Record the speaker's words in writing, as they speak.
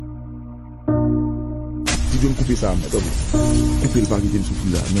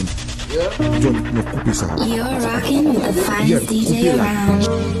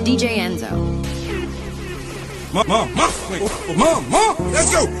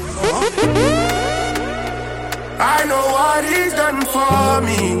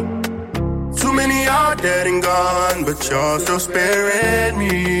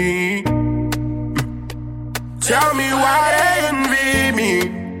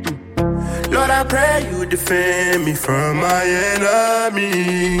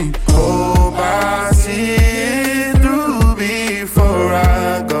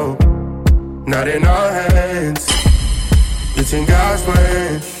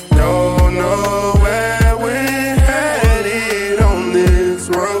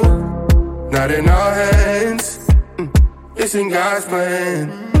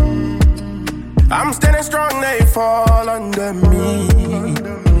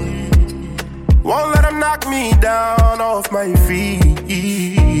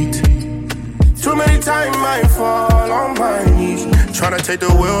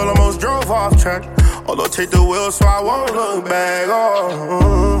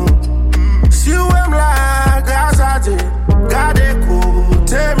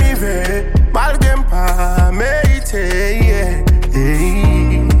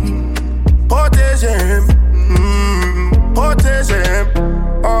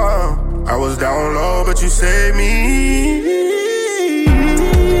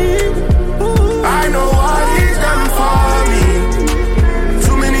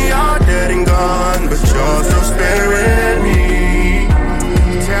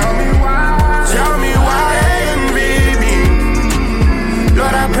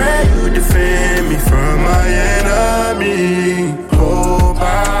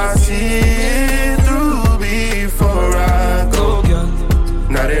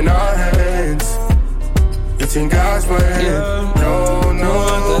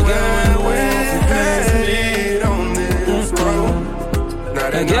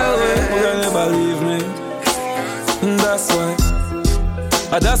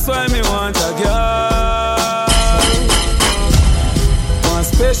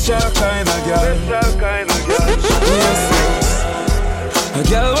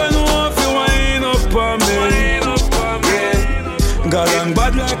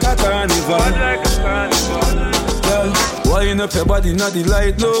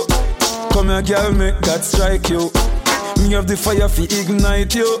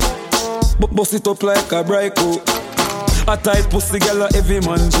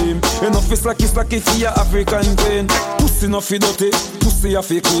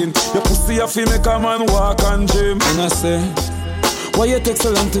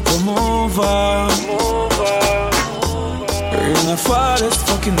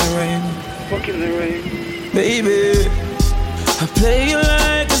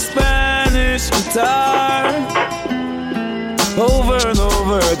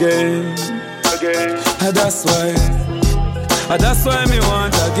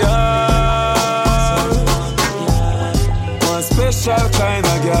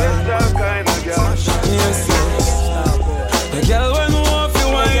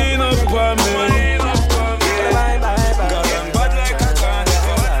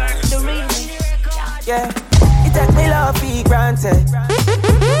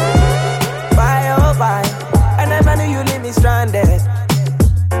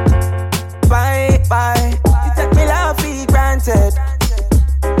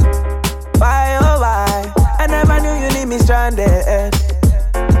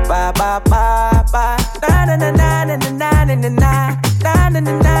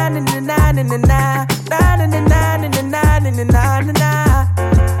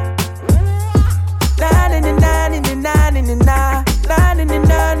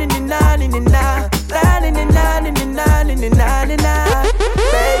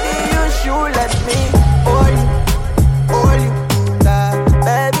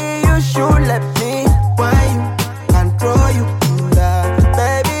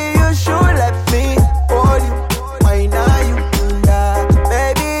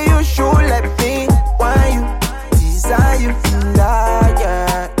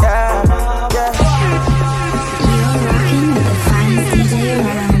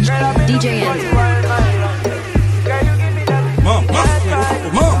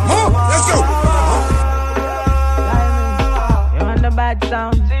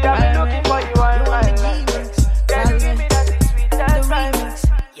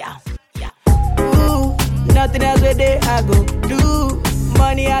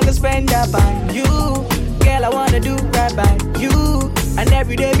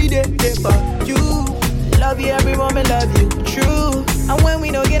love you, every moment love you, true. And when we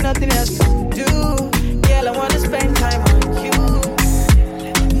don't get nothing else to do, girl, I wanna spend time on you.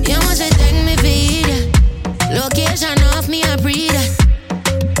 You must take me feed. Location off me, I breathe.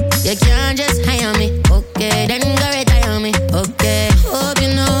 You can't just hire me, okay? Then go retire me, okay? Hope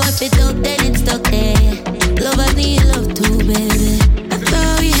you know if it's up, then it's stuck there. Love us need love too, baby. I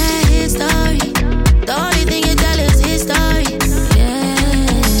thought we had his story. The only thing you tell is his story.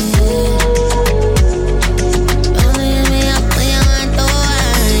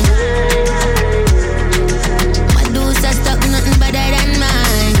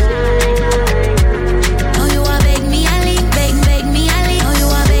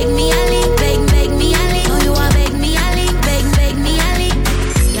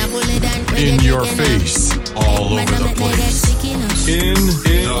 Your face all over the place. In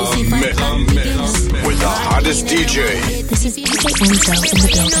the mix with the hottest DJ. This is DJ ENzoO in the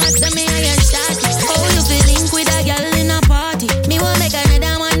building. Oh, you feeling with a girl in a party? Me want make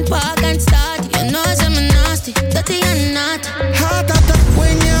another one park and start. You know I'm nasty, dirty and naughty. Heart attack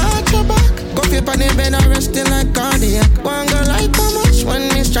when you hurt your back. Go flip on the bed and resting like cardiac. One girl like how much when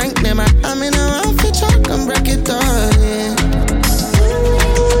me strike them. I'm in a outfit truck and break it all, yeah.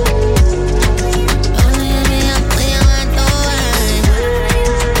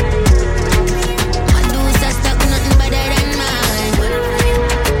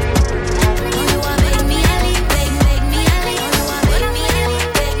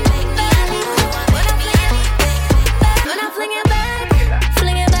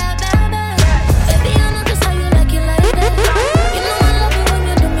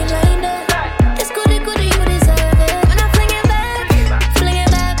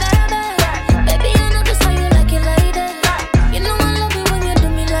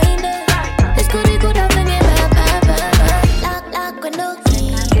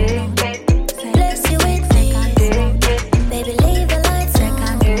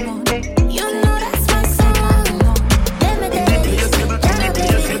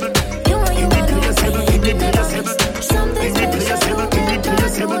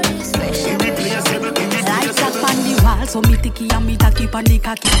 So me ticky and me tacky pan the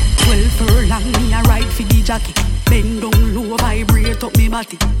cocky. 12 furlong me a ride for the jockey. Bend down low, vibrate up me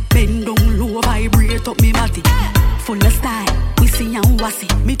body. Bend down low, vibrate up me body. Full of style, we see and wassy.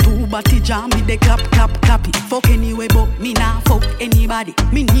 Me two body jam, me de clap, clap, clappy. Fuck anyway, but me nah fuck anybody.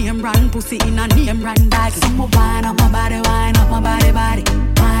 Me name brand pussy in a name brand bag. So me wine up my body, wine up my body, body.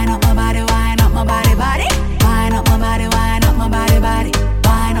 Wine up my body, wine up my body, body. Wine up my body, wine up my body, body.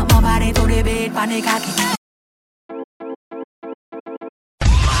 Wine up my body to the bed, pan the cocky.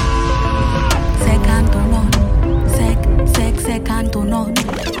 Second to none. Second to none.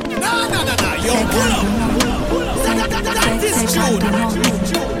 No, yo, pull up. Second to none.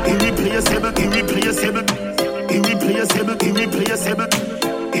 Irreplaceable, irreplaceable, irreplaceable, irreplaceable,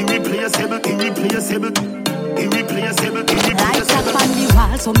 irreplaceable, irreplaceable, irreplaceable, Lights up on the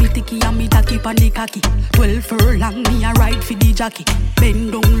wall, so me ticky and me tacky pan the cocky. 12 furlong, me a ride for the jockey.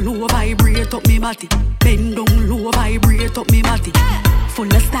 Bend down low, vibrate up me body. Bend down low, vibrate up me body.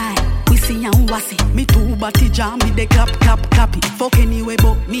 Full of style, we see and wassy. Me two body jam, me de clap, clap, clappy. Fuck anyway,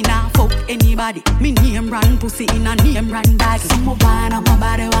 but me nah fuck anybody. Me name brand pussy in a name brand bag. So me wine up my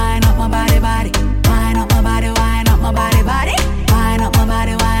body, wine up my body, body. Wine up my body, wine up my body, body. Wine up my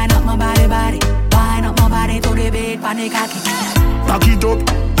body, wine up my body, body. Wine up my body to the bed, pan the cocky. Back it up,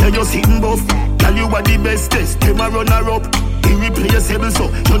 yeah, you're sitting buff. Tell you what the bestest, them a runner up. Irreplaceable, so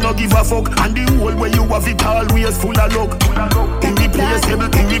you no give a fuck. And the whole way you have it always full of luck. Irreplaceable,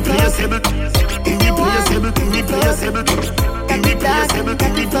 irreplaceable, irreplaceable, irreplaceable, irreplaceable,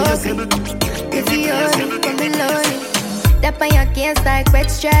 irreplaceable. If you only can be lonely, that on your case like wet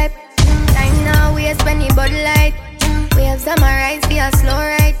stripe. Time now we spend the body light. We have summarized for a slow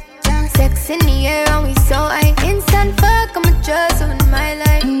ride. Sex in the air and we so high. Instant fuck, I'm a just on my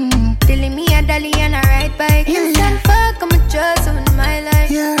life. Telling me a dolly and a ride bike. Instant fuck, I'm a just on my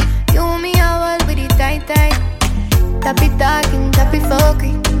life. You and me a wall with it tight tight. Tap it talking, tap it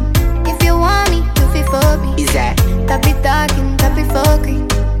fucking. If you want me, you feel for me. Is that? Tap it talking, tap it fucking.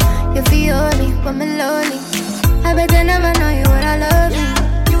 You feel me, but me lonely. I bet I never know you would I love me.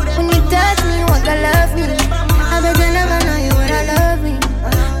 When you touch me, you want to love me. I bet I never know you would I love me.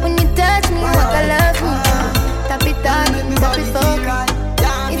 When you touch me, you want to love me. Tap it talking, tap it fucking.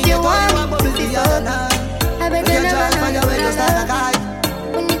 If you want me, you feel for me. I bet I never know you would I love me.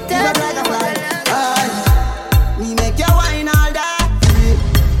 When you touch me, you want to love me. Me make you wine all day.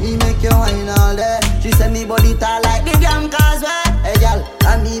 Me make you wine all day. She said me body tall like the damn causeway. Hey girl,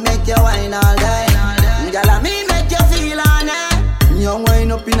 and me make you wine all day. Girl, and me make you feel on it. You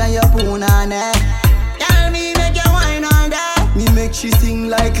wine up in your punani. Girl, make she sing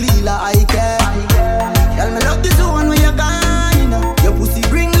like Lila, I care. Girl, me love this one when you're gone. Your pussy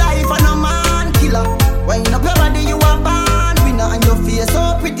bring life and a man killer. Wind up your body, you a band winner. And your face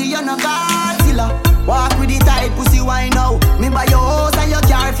so pretty, you're no Godzilla. Walk with the tight pussy, why now? Me buy your house and your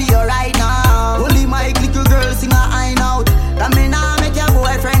car for you right now. Only my little girl sing a high out. That me now make your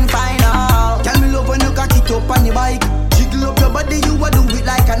boyfriend find out. Tell me love when you cock it up on the bike. Jiggle up your body, you a do it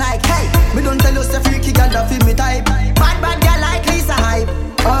like a Nike. Hey, me don't tell you say freaky girl that feel me type. Bad girl like Lisa Hype.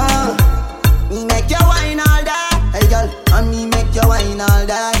 Me make you wine all day. Hey girl, and me make you wine all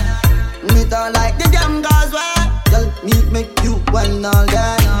day. Me don't like the damn girls way. Girl, me make you wine all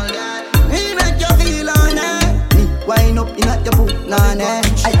day. Me make you feel on it. Me wine up in at your foot, nanny.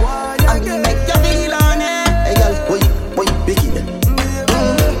 And me make you feel on it. Hey girl, boy, pick it.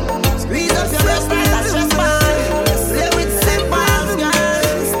 Squeeze up your breast, that's your spine. Play with simple, girl.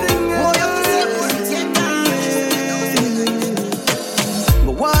 Boy,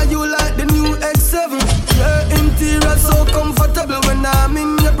 but why you like the new X7? Your interior so comfortable when I'm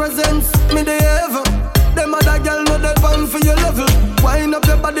in your presence. Me they ever. Them other girl know they pan for your level. Wind up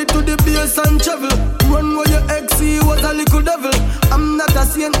your body to the bass and travel. Run where your ex see was a little devil. I'm not a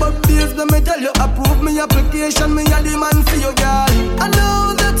saint but please let me tell you. Approve me application, me a the man for you, girl. I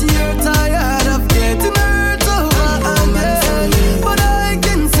know that you're tired of getting hurt over again, but I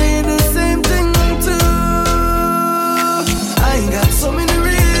can say the same thing too. I got so many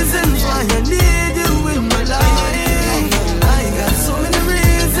reasons why I need you in my life. I got so many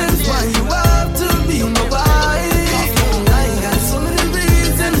reasons why you have to be my wife. I got so many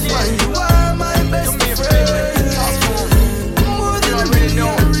reasons why you are my best friend. More than a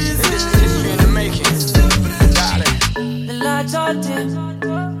million reasons. The lights are dim, the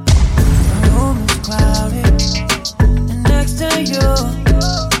room is crowded, and next to you,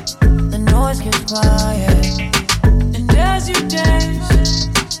 the noise gets quiet. And as you dance,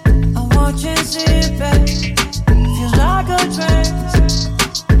 I watch you sit back. Feels like a trance.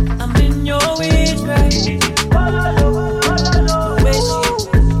 I'm in your weed bag.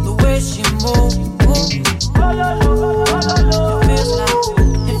 The way she moves.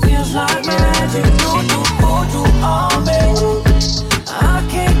 It feels like magic. You do voodoo on me. I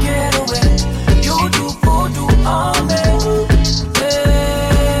can't get away. You do voodoo on me.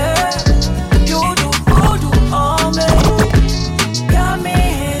 Yeah. You do voodoo on me. Got me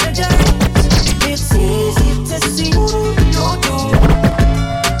in a dance. It's easy to see. You do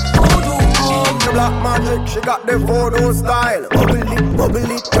voodoo on me. The black magic, she got the voodoo style.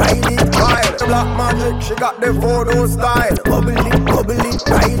 Bubble it, ride it, wild. The black magic, she got the voodoo style. Bubble it,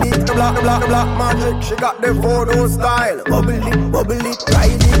 ride it. The black magic, she got the voodoo style. Bubble it,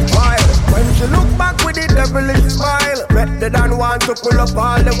 ride it, wild. When she look back with the devilish smile, better than want to pull up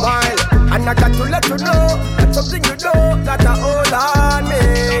all the while. And I got to let you know that something you know that I hold on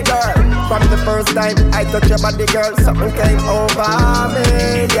me, girl. From the first time I touch your body, girl, something came over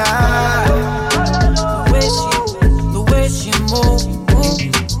me, yeah. The way she moves.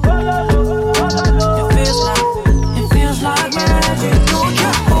 It feels like magic. You do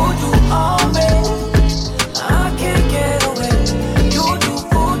voodoo on me. I can't get away. You do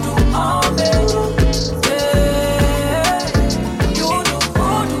voodoo on me. Yeah. You do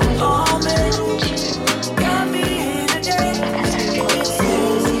voodoo on me. Got me in a dance. It's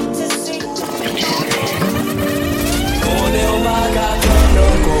easy to see. On est au magasin,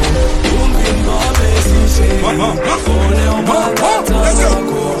 on est en magasin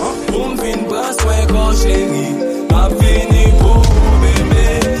encore. Pour me fin brasse, ouais, quand chérie. M'a fini pour bébé.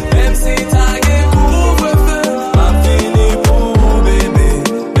 Même si t'as gué couvre-feu. M'a fini pour bébé.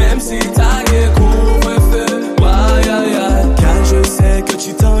 Même si t'as gué couvre-feu. Aïe aïe aïe. Car je sais que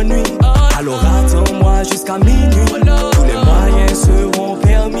tu t'ennuies. Alors attends-moi jusqu'à minuit. Tous les moyens seront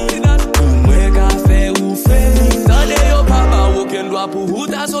permis. Pour moi qu'à faire ou faire. Tendez yo papa, aucun doigt pour où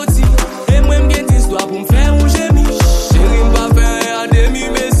t'as sorti. Et moi m'gen tes doigts pour me faire ou gémir. Chérie m'pas faire à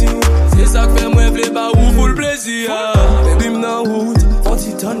demi-messi. C'est ça que fait moi v'lez pas ou full plaisir. Baby m'nan route, faut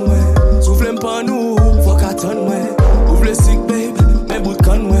t'y tonne ouais. Souffle m'pas nous, faut qu'à tonne ouais. Ouvre le sick babe, mes bouts de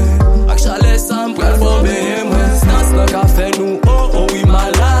conne ouais. Ak chalet ça m'prenne for bé moi. Stance nan ka fait nous, oh oui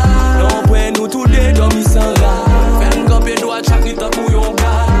malade. Non point nous tous les dormis sans rare. Fais m'camper droit chaque nuit pour yon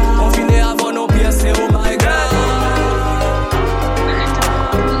gars. On finit avant nos pièces, c'est oh my god.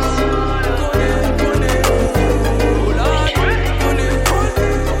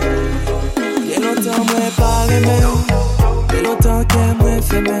 Y'a longtemps qu'elle m'a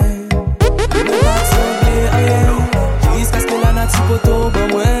fait mal. Je me pas semblé à rien. Jusqu'à ce que la nati poto ba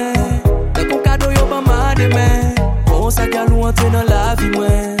moi. Mais pour cadeau yo pas ma demain. Bon ça galou entrer dans la vie moi.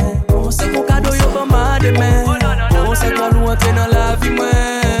 Bon ça pour cadeau yo pas ma demain. Bon ça galou entrer dans la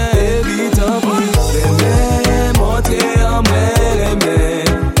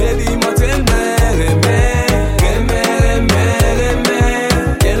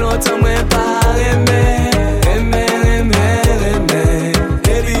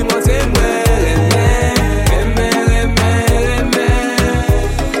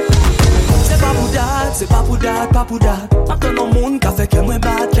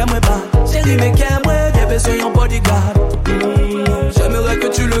moi pas. Chérie, mais qu'aime-moi, j'ai besoin d'un bodyguard. J'aimerais que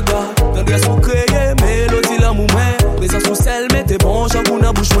tu le gardes. Tendresse pour créer, mélodie l'amour, moi. Présence sous sel, mais t'es bon, j'en goûte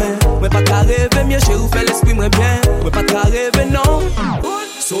dans bouche, moi pas qu'à rêver, mieux chérie, fait l'esprit, moi bien. Moi pas qu'à rêver, non.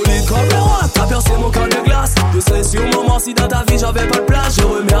 Solide comme le roi, t'as percé mon cœur de glace. Je serais sur le moment si dans ta vie j'avais pas de place. Je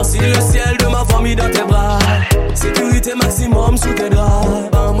remercie le ciel de m'avoir mis dans tes bras. Sécurité maximum sous tes draps.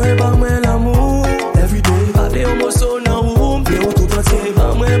 Bah moi l'amour, everyday. Parlez au mot son en room, play au tout entier.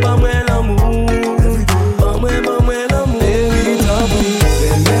 Bah moi l'amour, everyday. Bah moi l'amour, baby t'as pris.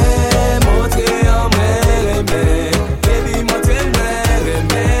 Remets, montrez en moi, remets. Baby montrez moi,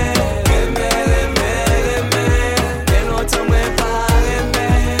 remets. Et longtemps moi pas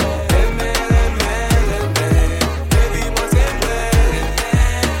remets. Baby montrez moi,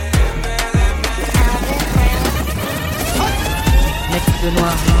 Mec de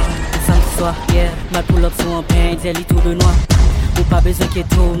noir, samedi soir, yeah. Ma pull-up sont en pain, jelly tout de noir. Ou pas besoin qu'il y ait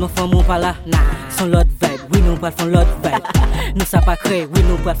trop, nos femmes ou pas là. Nah, son l'autre vibe, oui nous pas font l'autre vibe. Nous ça pas créé, oui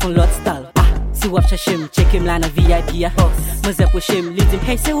nous pas font l'autre style. Si wap cherche him, check him là dans VIP ya. Moi zè pour him, lui dit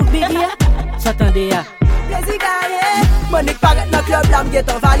hey c'est où baby ya. J'attendais ya. Plaisir gagné, Monique paraît dans club là m'y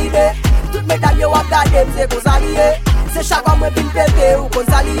est validé. Toutes mes dames yo wap gade m'se qu'on s'allier. C'est chaque fois moi vin pété ou qu'on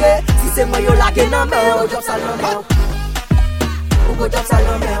s'allier. Si c'est moi yo la gen nan men, ou job sal nan men. Ou go job sal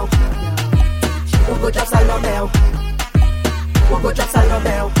nan men. Ou go job sal nan men. Ou go job sal nan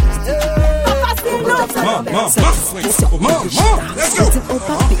men. On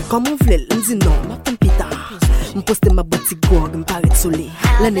papi, comme on voulait, on dit non, ma femme pita. On poste ma boutique gorge, on paraît soulé.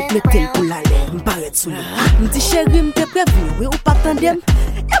 L'année mettelle pour l'aller, on paraît soulé. On dit chérie, m'te prévenu, oui ou pas t'endem.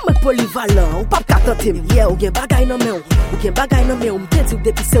 Y'a moi polyvalent, ou pas qu'attendre. Yeah, ou gen bagay nan men, ou gen bagay nan men. On m'te dit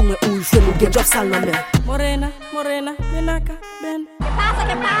depuis c'est moi où je nous gen job sale nan men. Morena, ben acá, ben.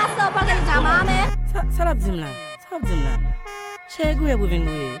 ¿Qué pasa? ¿Por qué le llamame? Ça la dim là. Chez Gouye pour venir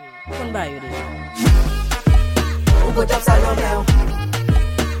Gouye. Qu'on va y aller. Ou go job sale nan men.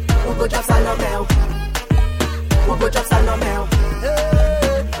 Ou go job sale nan men. Ou go job sale nan men.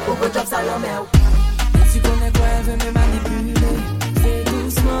 Ou go job sale nan men. Tu connais quoi, elle veut me manipuler. Fais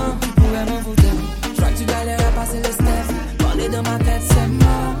doucement, pourrais m'envoûter. J'crois que tu galères à passer le step. Parler dans ma tête, c'est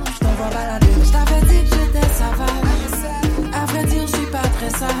mort. J't'envoie balader. J't'avais dit que j'étais sauvage. À vrai dire, j'suis pas très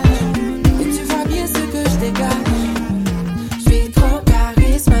sage. Et tu vois bien ce que j'dégage. J'suis trop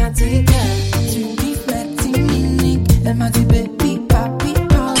charismatique. Tu kiffes mes petits miniques. Elle m'a dit baby, papi,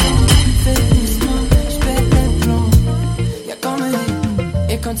 pardon. Fais doucement, j'pète les plombs. Y'a comme un hit.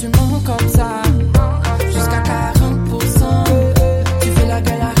 Et quand tu mens comme ça, jusqu'à 40%, tu fais la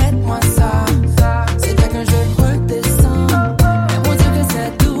gueule, arrête-moi ça. C'est bien que je redescends. Mais mon Dieu que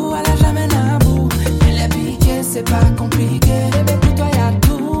c'est doux, elle a jamais d'un bout. Elle est piquée, c'est pas compliqué. Bébé, pour toi y'a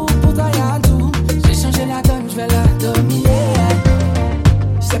tout, J'ai changé la donne, je vais la dominer.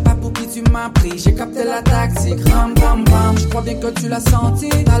 Je sais pas pour qui tu m'as pris, j'ai capté la tactique. Ram bam bam, je crois bien que tu l'as senti.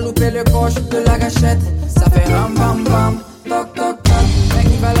 T'as loupé le coche de la gâchette. Ça fait ram bam bam, toc toc toc. Mec,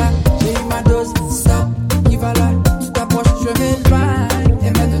 il va là, j'ai eu ma dose. Stop, il va là, tu t'approches, je vais le bail.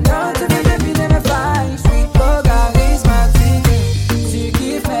 Et maintenant, tu veux deviner mes failles. J'suis trop charismatique. Tu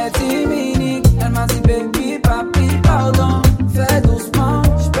kiffes mes petits miniques. Elle m'a dit baby, papi, pardon. Fais doucement,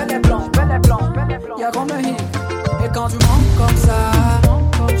 j'pète les blancs. Y'a comme un hit. Et quand tu montes comme ça,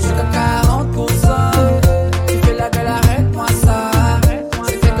 jusqu'à 40%, tu fais la gueule, arrête-moi ça.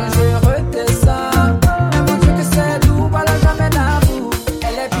 C'est fait que je redescends. Mais mon Dieu que c'est doux, voilà jamais d'amour.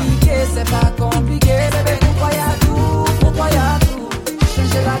 Elle est piquée, c'est pas compliqué. Bébé, pourquoi y'a tout?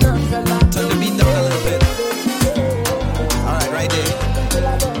 Changer la donne, je vais la turn the beat down a little bit. Alright, right there.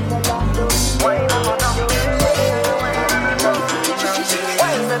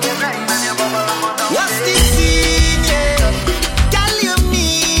 What's this scene, yeah? Girl, you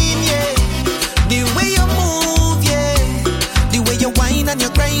mean, yeah? The way you move, yeah. The way you whine and you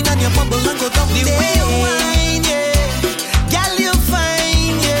grind and you bubble and go down. The way you whine, yeah. Girl, you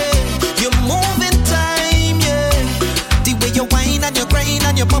fine, yeah. You move in time, yeah. The way you whine and you grind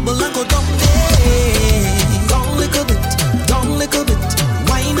and you bubble and go down there. Gone little bit,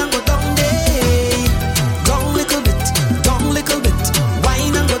 whine and go down there. Gone little bit,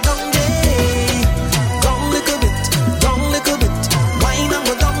 whine and go down there. Gone little bit, whine and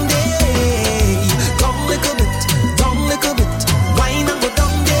go down there. Gone little bit, whine and go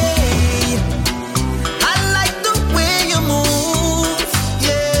down there. I like the way you move,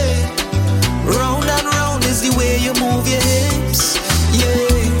 yeah. Round and round is the way you move your hips,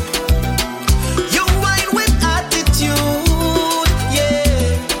 yeah. You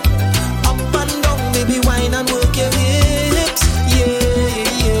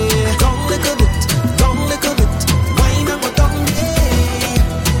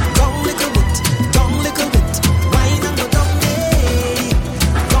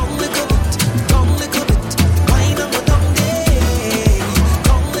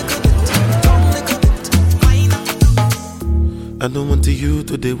see you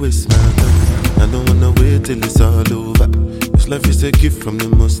today waste my time. I don't wanna wait till it's all over. This life is a gift from the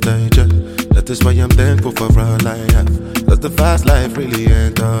Most High Jah. That is why I'm thankful for all I have. Cause the fast life really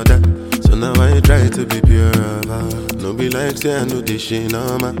ain't all that. So now I try to be pure of heart. No be like say I know this shit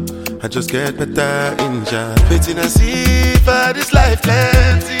no man. I just get better in Jah. Waiting and see for this life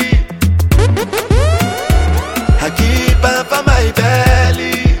plenty. I keep on for my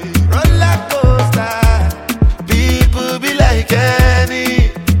belly. Roller coaster. People be like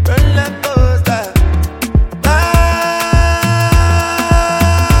any roller coaster. My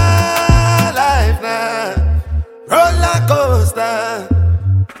life now. Roller coaster.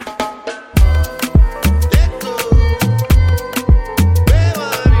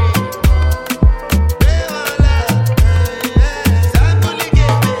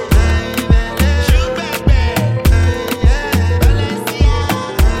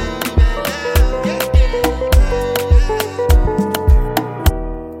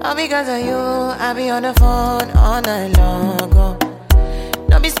 Because of you, I be on the phone all night long. Oh.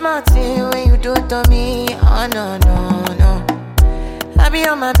 Don't be smart when you do it to me. Oh no, no, no. I be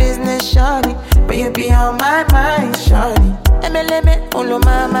on my business, shawty, but you be on my mind, shawty. MLM, all of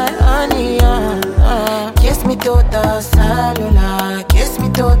my honey, Kiss me to the cellular, kiss me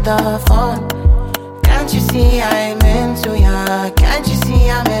to the phone. Can't you see I'm into ya? Can't you see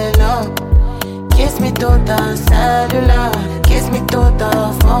I'm in love? Kiss me to the cellular, kiss me to the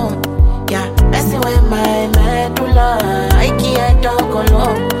phone. Yeah, messing with my medulla. I can't talk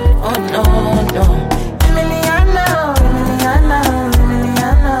alone. Oh no, no. Emiliana, Emiliana,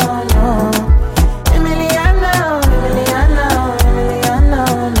 Emiliana, no. Emiliana, Emiliana, Emiliana,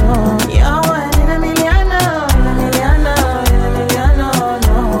 no. You're one in Emiliana, Emiliana, Emiliana,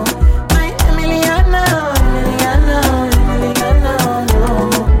 no. My Emiliana, Emiliana, Emiliana, no.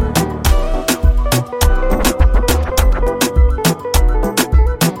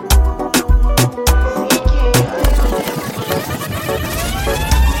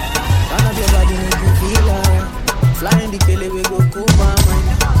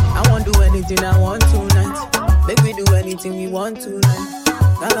 I want tonight. Make we do anything we want tonight.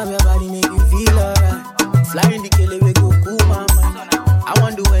 None of your body make you feel alright. Flying the killer we go cool my mind. I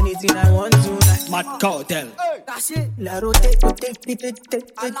want do anything I want tonight. Mad Cartel. La rote,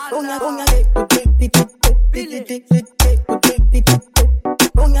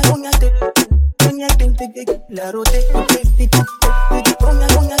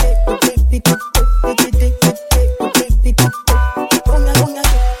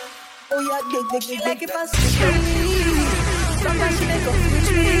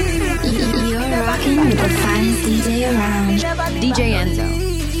 You're rocking with the finest DJ around, DJ ENzoO.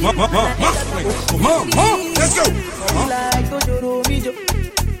 Mom, let's go.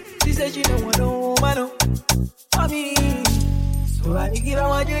 She said she don't want no woman, mommy. So I give her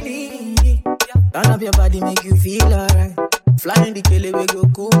what you need. Turn up your body, make you feel alright. Flying the killer, we go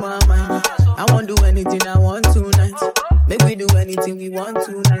cool my mind. I won't do anything I want tonight. Make we do anything we want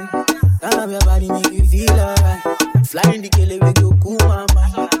tonight. Turn up your body, make you feel alright. Flying the killer, we go cool my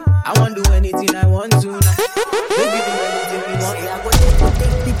mind. I won't do anything I want tonight. Make we do anything we want. I go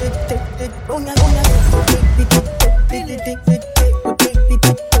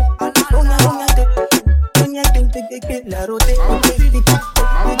la rote,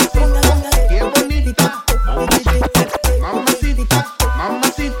 qué bonita, mamacita,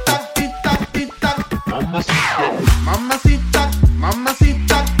 mamacita, tita, tita, mamacita,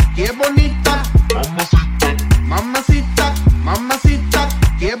 mamacita, qué bonita, mamacita, mamacita,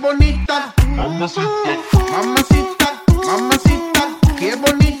 qué bonita, mamacita, mamacita, mamacita, qué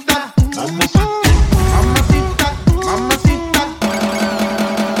bonita, mamacita, mamacita, mamacita.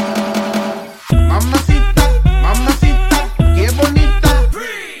 Mamacita, mamacita, qué bonita.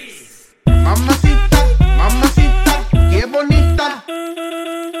 Mamacita, mamacita, qué bonita.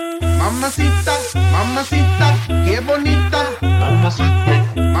 Mamacita, mamacita, qué bonita.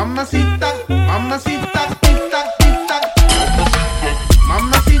 Mamacita, mamacita, tita, tita.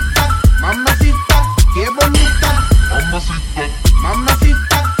 Mamacita, mamacita, qué bonita.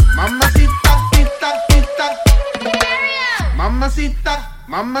 Mamacita, mamacita, tita, tita. Mamacita,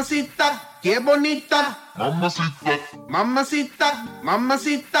 mamacita, qué bonita. Mamacita,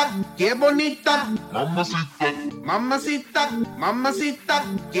 mamacita, qué bonita. Mamacita, mamacita,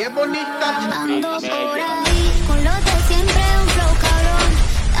 qué bonita. Ando por ahí con los de siempre, un flow cabrón.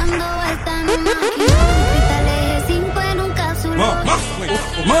 Dando vueltas en un maquinón. Cristal eje 5 en un cápsulón.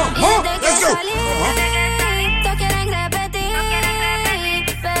 Y desde que salí, todos quieren repetir.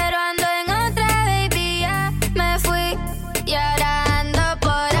 Pero ando en otra, baby, ya me fui. Y ahora ando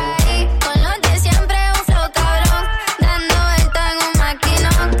por ahí con los de siempre, un flow cabrón. Dando vueltas en un maquinón.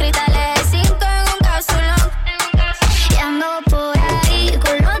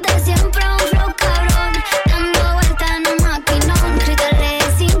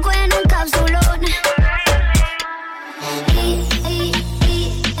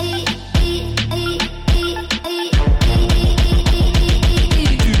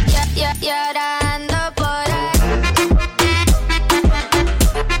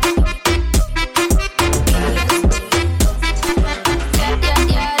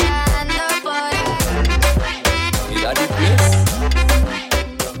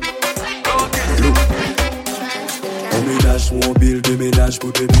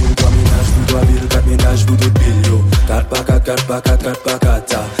 pour deux billes, 3 ménages pour 3 billes, 4 ménages pour 2 billes, yo. 4 par 4, 4 par 4, 4 par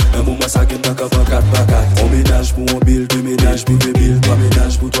 4, un moment ça gagne dans 4 par 4. 1 ménage pour 1 bill, 2 ménages pour 2 billes, 3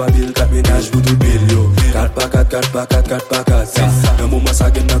 ménages pour 3 billes, 4 ménages pour 2 billes, yo. 4 par 4, 4 par 4, 4 par 4, un moment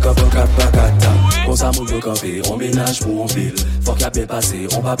ça gagne dans 4 par 4. Comme ça, mon yo campé, 1 ménage pour 1 bill. Faut qu'il y a bien passé,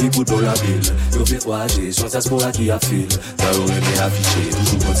 on va plus pour la bill. Yo fait 3G, sur cette sport qui a fil. Ça aurait bien affiché,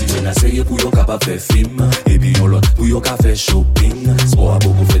 toujours continuer à série pour yon capable faire film. Et puis yon l'autre pour yon faire shopping. Sport a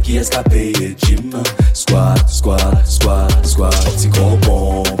beaucoup fait qui est payé gym. Squad. Petit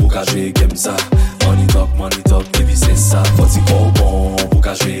cobon, pour qu'à jouer game ça. Money talk, baby c'est ça. Petit cobon, pour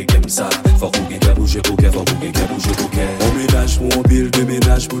qu'à jouer game ça. Faut qu'on gagne bouger pour qu'elle, On ménage pour 1 bill, 2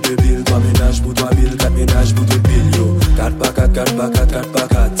 ménages pour 2 billes, 3 ménages pour 3 billes, 4 ménages pour 2 billes, yo. 4 par 4, 4 par 4, 4 par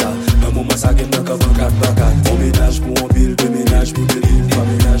 4, un moment ça gagne dans 4 par 4. On ménage pour 1 bill, 2 ménages pour 2 billes, 3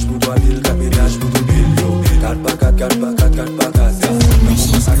 ménages pour 3 billes, 4 ménages pour 2 billes, yo. 4 par 4, 4 par 4, 4 par 4,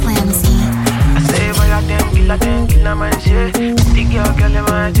 Kill a man, shit. Stick your girl,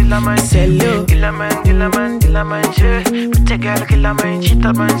 man, kill a man, shit. Kill a man, shit. Protect girl, kill a man, shit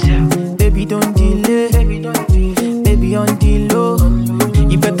up man, shit. Baby, don't delay. Baby, on the low.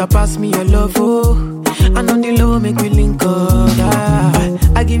 You better pass me your love, oh. And on the low, make we link up. Yeah.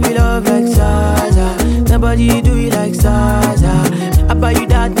 I give you love like Zaza. Nobody do it like Zaza. I buy you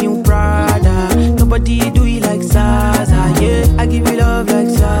that new Prada. Nobody do it like Zaza. Yeah, I give you love like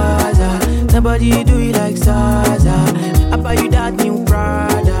Zaza. Nobody do it like Zaza. I buy you that new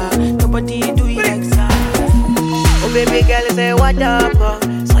Prada. Nobody do it like Zaza. Oh baby girl, say what up?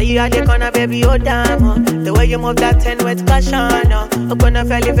 So you at the corner, baby, oh damn. The way you move that 10 with caution. I'm gonna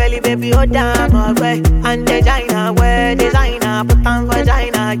felly, baby, oh damn. And designer, wear designer, put on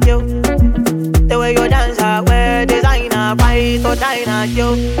vagina, yo. The way you dance, wear designer, fight or China,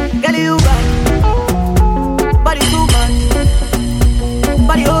 yo. Girl, you bad, body too much,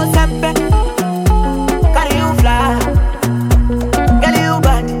 body oh sempe. Carry you fly, girl you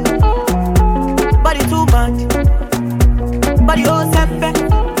bad, body too much, body oh sempe.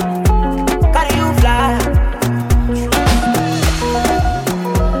 Carry you fly.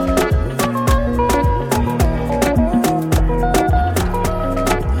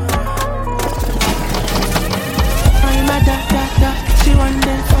 I'm a da. She want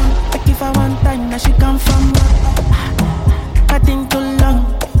the fun, like if I want time, now she come from. I think too long.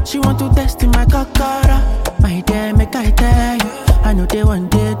 She want to test in my kakara. My dear, make I tell you, I know they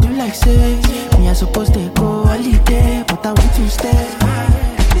want to do like say me I supposed to go holiday, but I want to stay.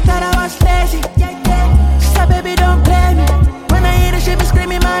 She thought I was lazy. She said, baby, don't play me. When I hear her, she be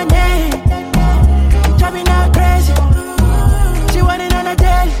screaming my name. Driving her crazy. She want it on a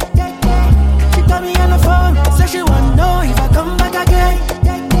daily. She call me on the phone, said she want to know if I come back again.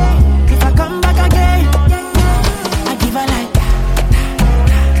 If I come back again, I give her like.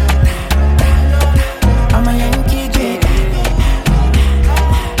 I'm a Yankee girl.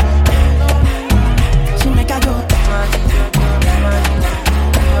 She make a go.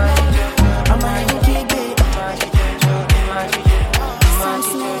 I'm a Yankee girl.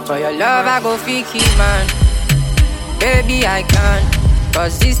 For your love I go fiki man. Baby I can.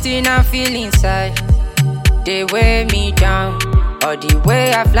 Cause this thing I feel inside, they weigh me down. Or the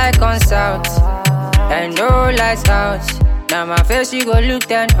way I fly on south, and no lights out. Now my face you go look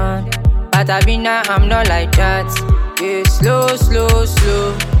down on. But I be now, I'm not like that. Yeah, slow.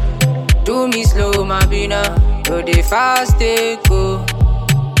 Do me slow, my bina. Do the fast, they go.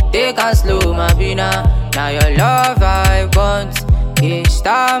 They can slow, my bina. Now your love I want. Yeah,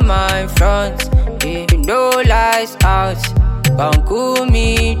 start my front. Yeah, no lights out. Come cool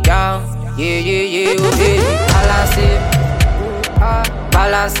me down. Yeah, oh baby, balance it.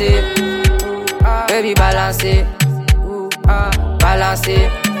 Baby, balance it. Balance it.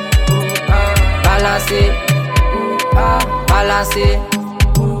 Balance it,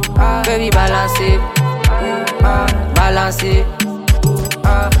 baby, balance it, balance it.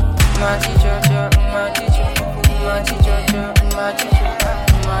 My teacher, my teacher, my teacher, my teacher,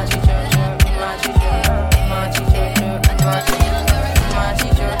 my teacher, my teacher, my teacher, my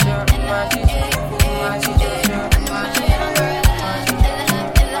teacher, my teacher, my teacher.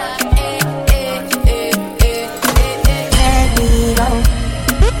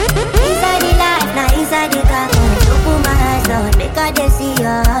 Inside the car, open my eyes out, make I just see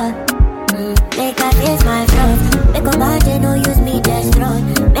ya. Make I face my front, make a body no use me just run.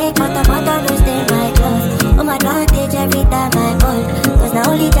 Make my tomato no stay my clothes. Oh my advantage every time I fall.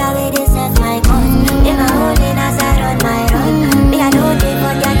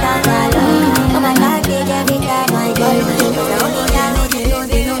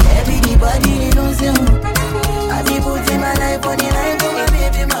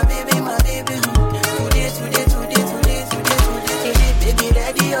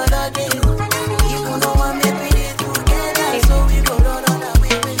 the other day. Even though I make we did together, so we go run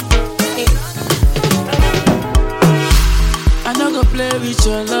away. I no go play with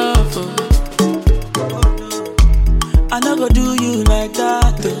your love, oh. I no go do you like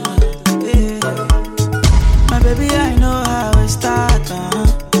that, oh. Yeah. My baby, I know how it start,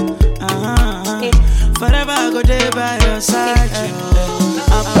 Forever I go there by your side,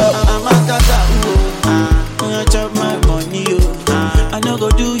 I'm a tata, when you chop my money, I no go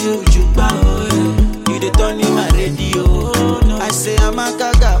do you juba, you the turn in my radio. I say I'm a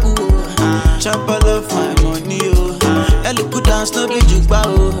gaga, chop all of my money, Ellie put down no be juba,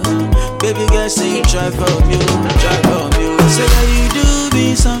 baby girl say you try for me, Say that you do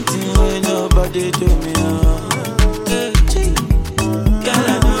me something when nobody do me, Girl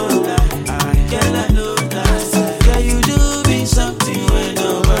I know that, girl I know that, girl you do me something when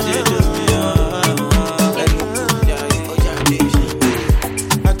nobody do me,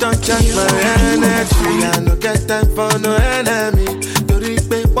 I don't check my energy, I no get time for no enemy. Tori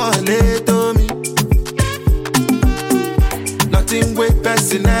pe pole to me. Nothing with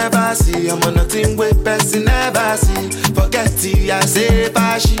person never see. I'm on nothing with person never see. Forget it, I say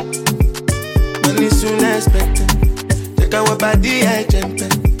bashi. Money soon expected. Take our body, I jump.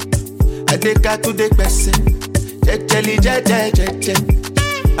 I take her to the person. Jelly, je.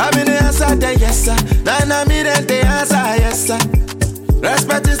 I'm in the answer, then yes sir. Then I'm in the answer, yes sir.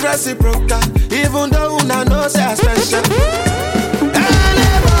 Respect is reciprocal, even though una know say I special.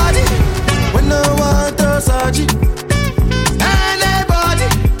 Anybody, when no one to surgery. Anybody,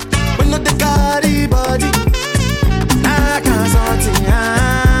 when no the carry body. I can't something,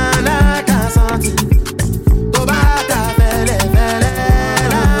 I can't something. Go back to I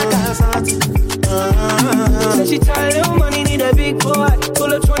can't something. Said she tired, little money, need a big boy.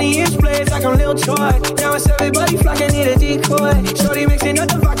 Pull up 20-inch blades like I'm Lil Troy. Now it's everybody flocking, need a decoy. Shorty mixing up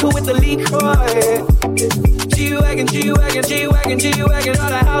the vodka with the liquor. G-Wagon, all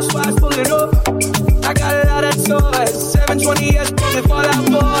the housewives pulling up. I got a lot of toys, 720S pulling Fall Out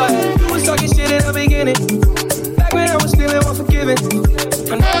Boy. You was talking shit in the beginning, back when I was feeling unforgiving.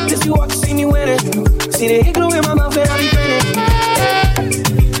 I know this you walk to see me winning. See the hit glue in my mouth and I be grinning.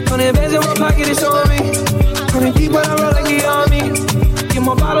 100 bands in my pocket, it's on me. 100 deep when I roll like the army. Get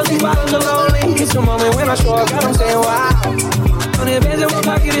more bottles, these bottles are lonely. It's a moment when I show up, God, I'm saying wow. 100 bands in my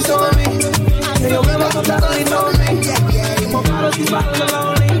pocket, it's on me. Your grandma totally told me. Get more bottles, these bottles are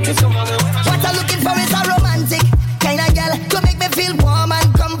lonely. It's a moment when I show up. What I'm looking for is a romantic kind of girl to make me feel warm and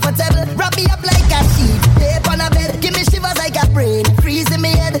comfortable. Wrap me up like a sheet, tape on a bed. Give me shivers like a brain, freeze in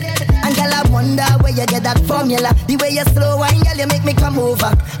my head. And girl, I wonder where you get that formula. The way you slow wine, girl, you make me come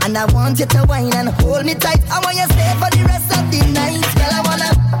over. And I want you to wine and hold me tight. I want you to stay for the rest of the night. Girl,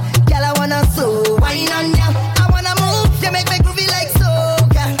 I wanna slow wine on ya. I wanna move, you make me groovy like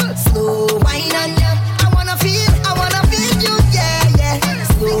soca. Slow wine on ya. I wanna feel you, yeah.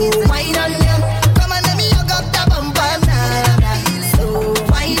 Slow wine on ya. Come on, let me hug up the bumper now. Slow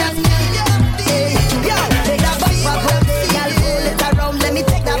wine on ya. Yo, take that bumper, girl, pull it around. Let me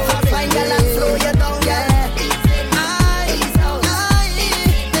take that fast wine, girl, and slow you down, yeah.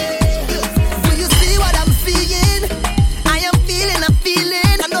 Do you see what I'm seeing? I am feeling a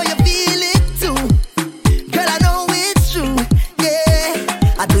feeling. I know you feel it too. Girl, I know it's true,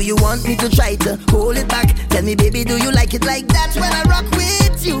 yeah. Do you want me to try to hold it back? Tell me, baby, do you like it like that when I rock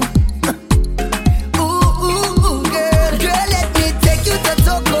with you? Ooh, girl, let me take you to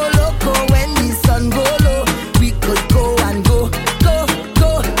Toco Loco when the sun go low. We could go and go, girl,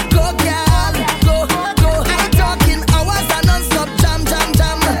 go. I'm talking hours and non-stop jam.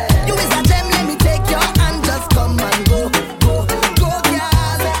 You is a gem, let me take your hand, just come and go, girl, go.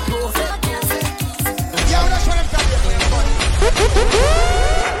 Yo, that's what I'm talking about.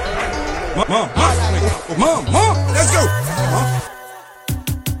 Mom, let's go.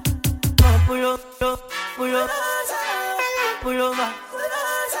 Pull over.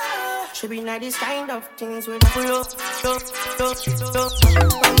 Should be not this kind of things when I pull up.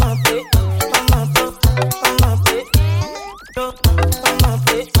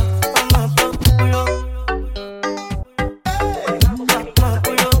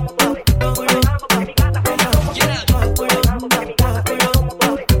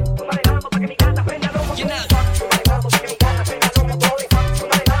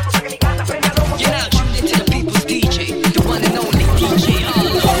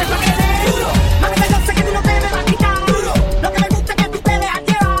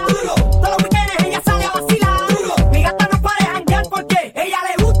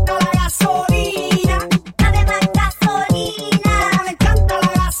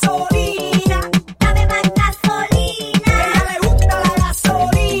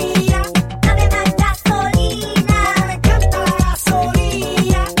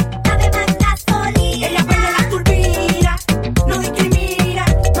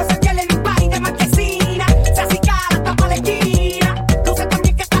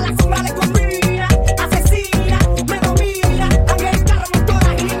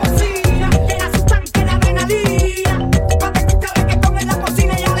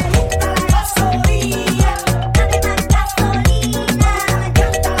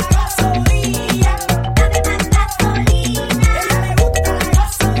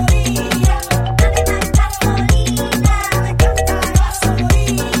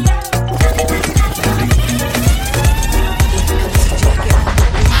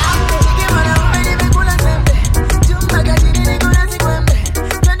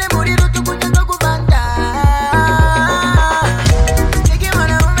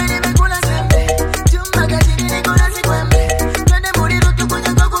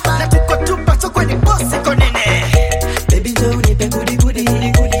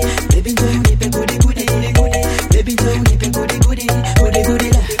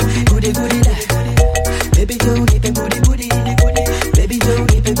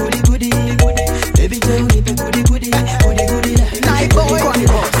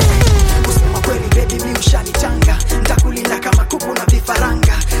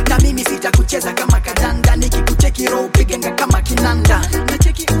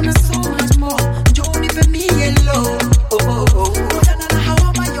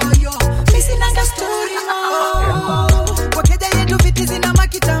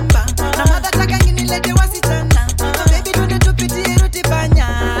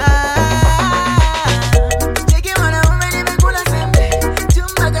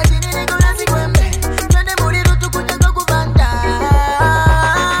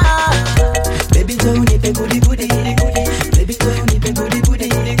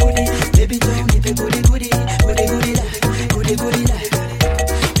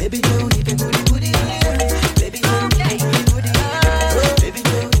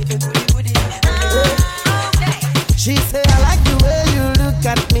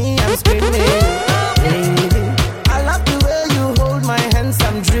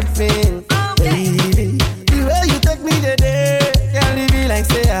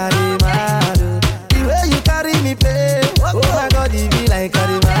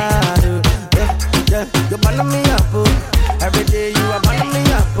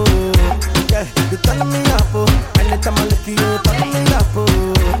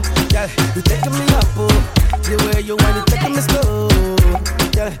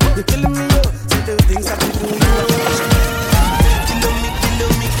 you're killing me, yo. Say the things that you do, yo.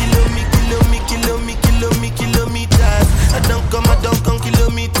 Kilometers. I don't come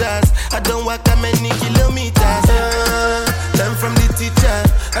kilometers. I don't walk that many kilometers. Learn from the teacher.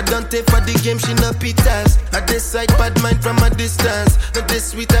 I don't take for the game, she no pitas. I decide bad mind from a distance. Not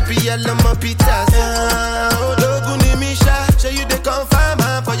this sweet happy, I love my pitas. Oh, Doguni Misha, show you the confirm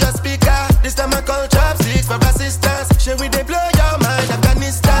for your speaker. This time I call chopsticks for assistance. Show we they blow your mind,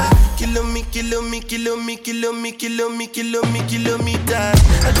 Afghanistan. Kilometers.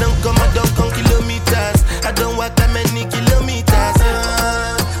 I don't come kilometers. I don't walk that many kilometers.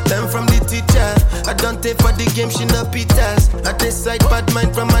 Learn from the teacher. I don't take for the game, she no pitas. I decide bad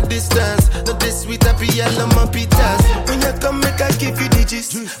mind from a distance. Not this sweet happy, I love my pitas. When you come, make I give you the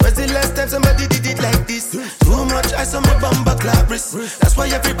gist. When's the last time somebody did it like this? Too much ice on my bumper clap wrist. That's why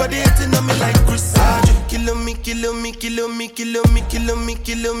everybody hating on me like Chris.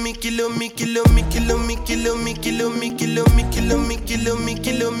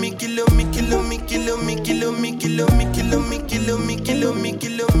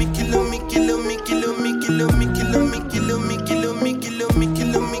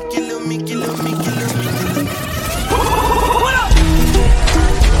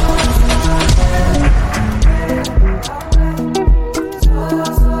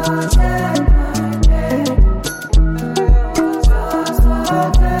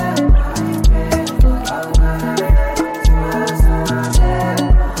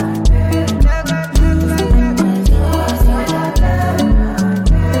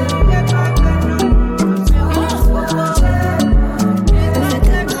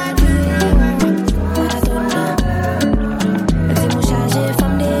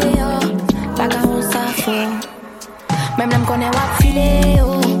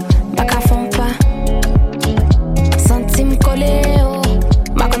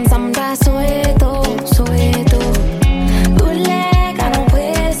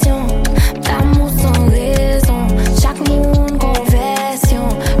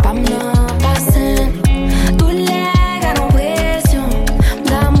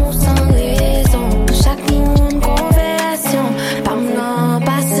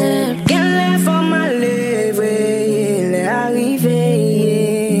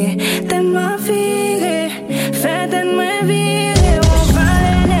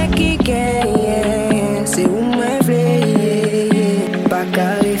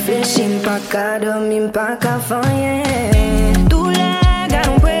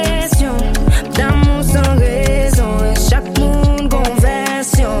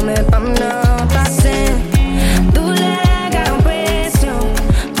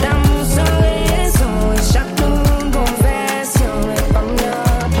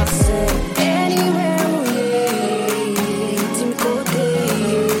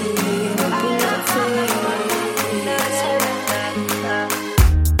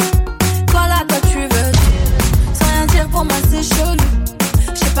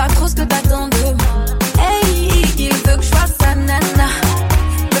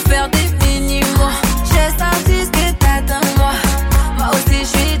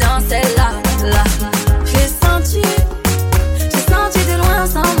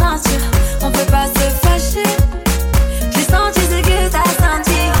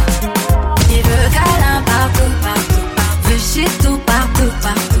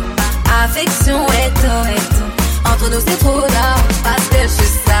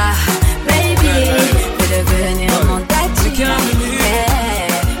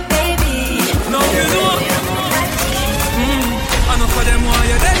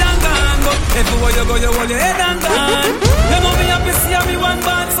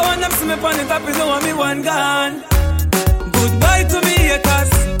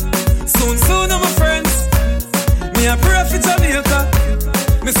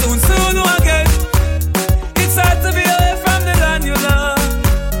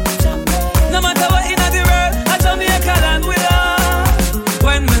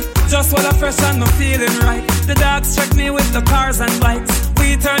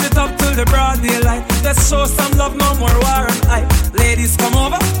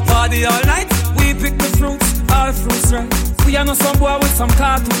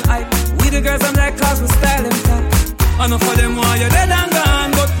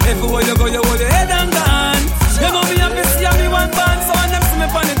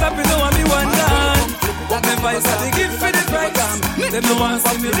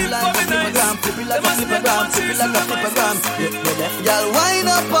 Y'all wind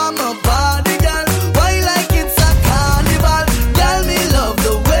up on my body, girl. Why like it's a carnival? Girl, me love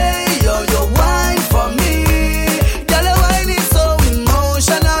the way you wine for me. Girl, your wine is so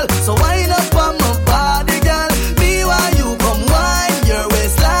emotional.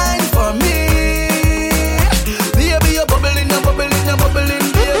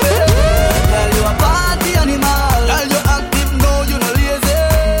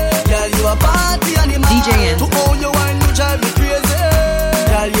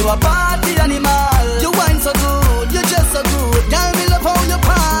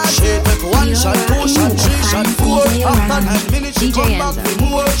 stay around. DJ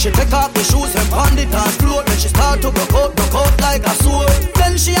ENzoO. She take off the shoes and pound it on floor. Then she start to broke out like a sword.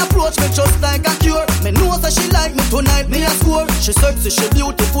 Then she approach me just like a cure. Me know that she like me tonight, me a score. She sexy, she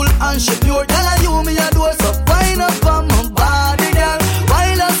beautiful and she pure. Tell her you me a do so fine up on my body, girl.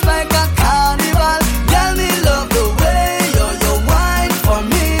 Wild us like a carnival. Girl, me love the way you wine for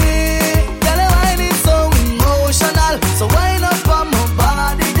me. Girl, your wine is so emotional. So wine up on my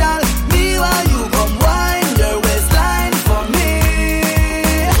body, girl. Me while you come wine your waistline for me.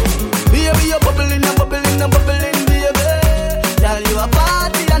 Baby, you're bubbling, baby. Girl, you a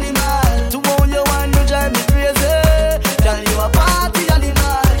party animal. To own your wine, you drive me crazy. Girl, you a party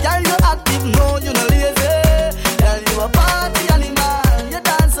animal. Girl, you active, no, you no lazy. Girl, you a party animal. You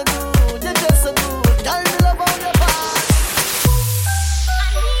dance so good, you dress so good. Girl, you love how you party.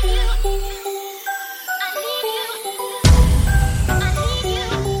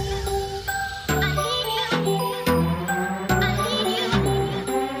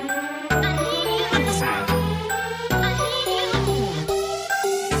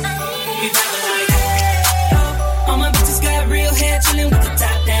 All my bitches got real hair, chillin' with the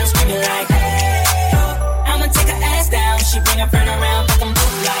top down, screaming like, hey, oh. I'ma take her ass down, she bring her friend around, fuck them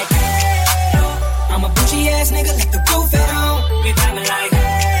both like, hey, oh. I'm a bougie ass nigga, like the roof at home. We vibing like,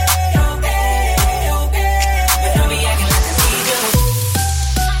 hey, oh, hey, oh, hey. But don't be acting like a nigga.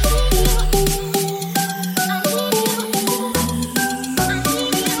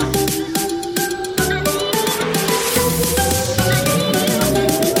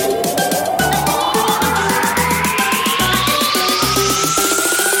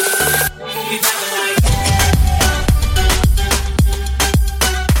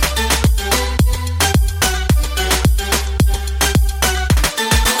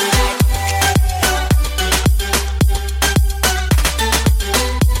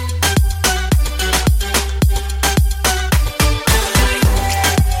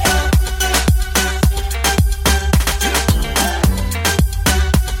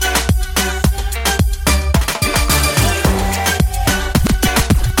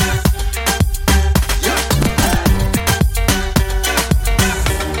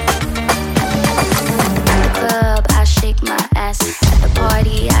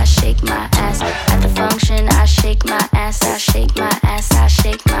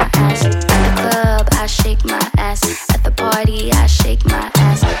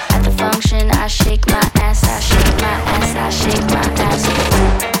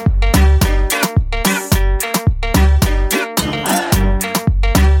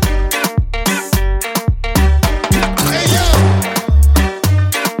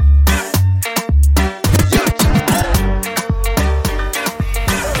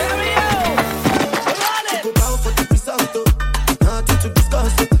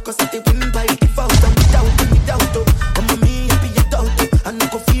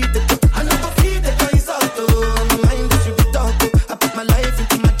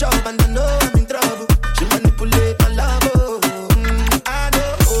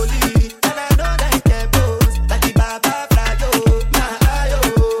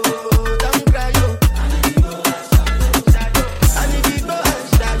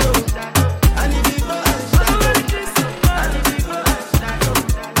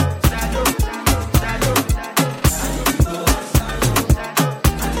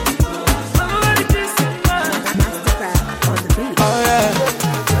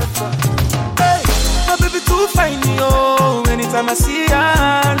 I see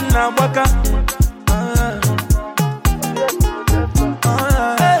her now waka.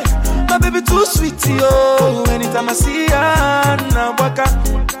 Hey, my baby too sweet, yo. Anytime I see her now waka.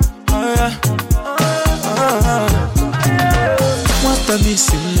 What's the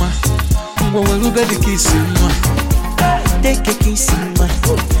missing one? Well, baby kissing one. Take a kissing one.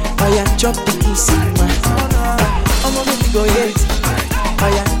 I am chop the kissing one. I'm gonna go yet. I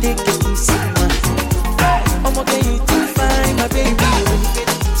am take a kissing one. I'm gonna get you to find my baby.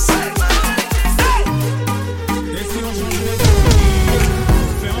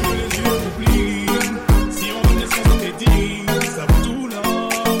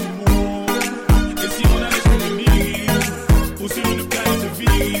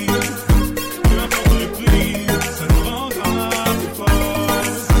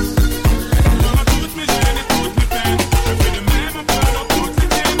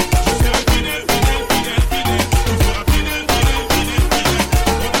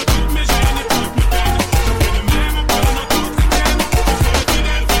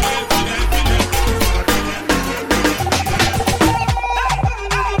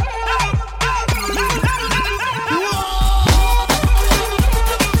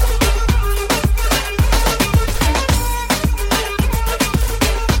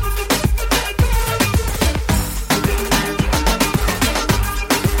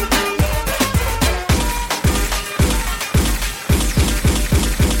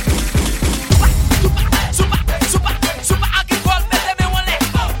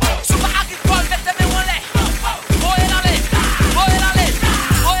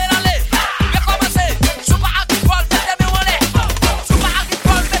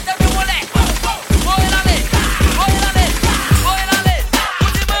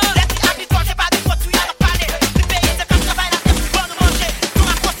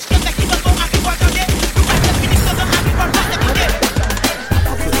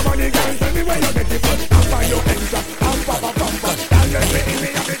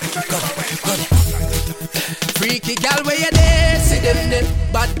 gal where you there, see them there.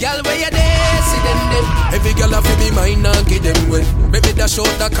 Bad gal where you there, see them there. Every gal a fi be mine and give them way. Maybe dash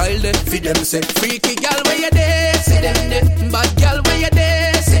out a Kyle them, fi them say. Freaky gal where you there, see them there. Bad gal where you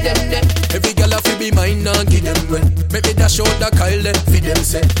there, see them there. Every gal a fi be mine and give them way. Maybe dash out a Kyle them, fi them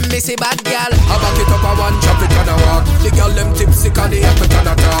say. Missy bad gal, I back it up a one, chop it and a walk. The gal them tipsy 'cause they have and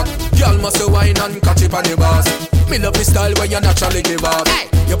a talk. Gal must wine and catch it on the bars. Me love the style where you naturally give up. Hey.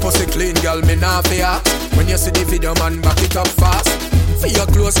 Your pussy clean, gal, me nah fear. When you see the video, man, back it up fast. For your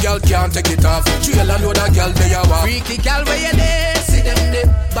clothes, gal, can't take it off. Trail a load of gal, they are walk. Freaky gal, where you there, see them there.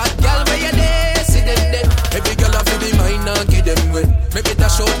 Bad gal, where you there, see them there. Every gal have to be mine and give them way. Maybe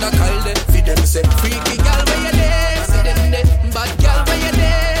dash out the Kyle, them, feed them say. Freaky gal, where you there, see them there. Bad gal, where you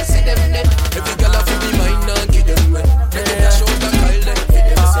there, see them there. Every gal have to be mine and give them way. Maybe dash out the Kyle, them, feed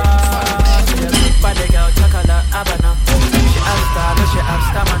them say. Body girl, chocolate, Habana. She have star, but she have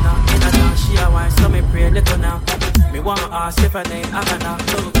stamina. In a dance, she a wine, so me pray little now. Me want ask if her name Habana.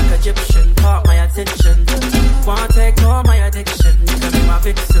 Look like Egyptian, caught my attention. Want take all my addiction. You can be my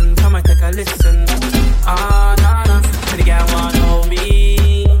vixen, come and take a listen. Ah, nah, nah. So the girl want hold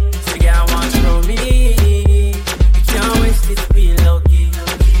me. So the girl want throw me. You can't waste this being low-key.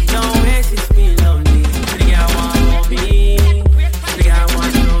 Don't waste this being lonely. So the girl want hold me. So the girl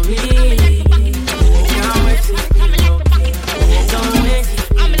want throw me.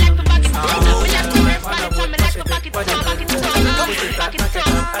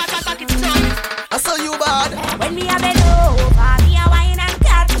 I saw you bad. When me a bend over, me a wine and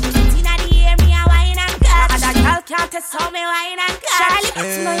cut. Inna the air, me a wine and cut. And a girl can't test how me wine and cut. Charlie,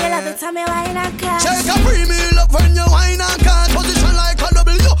 you know you love it, how me wine and cut. Shake a free meal up when you wine and cut. Position like a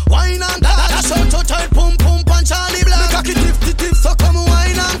W, wine and cut. That's how to tight, pum pum punch Charlie Black. Make a tip, so come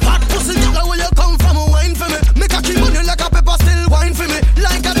wine and cut. Pussy, girl, where you come from, wine for me. Make a keep on you like a pepper, still wine for me.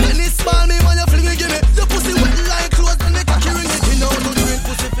 Like a tennis ball, me when you fling it, give me. Your pussy wet like clothes, and make a key ring it. You know to drink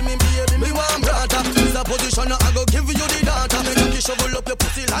pussy for me, baby, me want brata. This a position, I go give you the data. Make a key shovel up your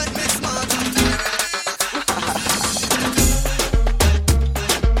pussy like me smarter.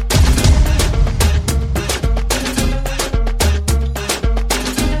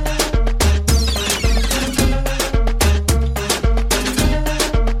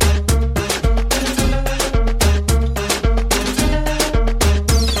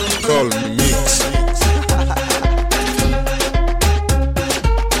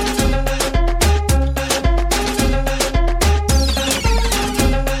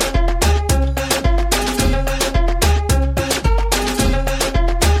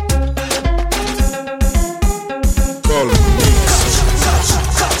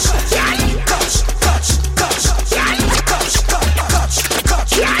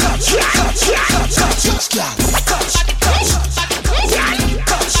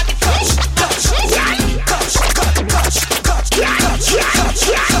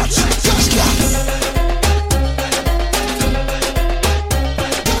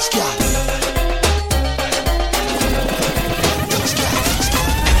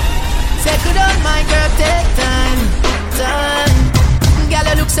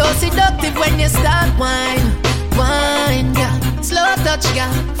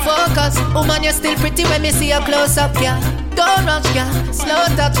 Woman, you're still pretty when me see you close up, yeah. Don't rush, yeah. Slow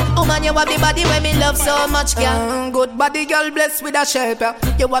touch. Woman, you have the body when me love so much, yeah. Good body, girl, blessed with a shape, yeah.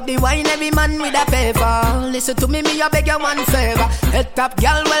 You have the wine, every man with a paper. Listen to me, I beg you one favor. Head top,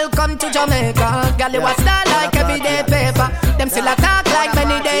 girl, welcome to Jamaica. Girl, you a star like everyday paper. Them still attack like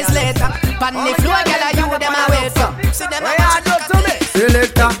many days later. Pan the floor, girl, you them a wait for. See them a watch to me.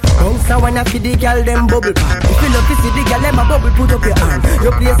 Selector, bounce a wanna feed the girl them bubble pan. If you love to see the girl them a bubble, put up your hand.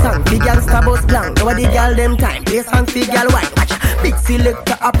 You play song, the girl star bus blank. Now the girl them time, play song, the girl white. Watch big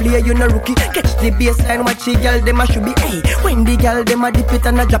selector a play, you no rookie. Catch the baseline, watch the girl them a should be. Hey, when the girl them a dip it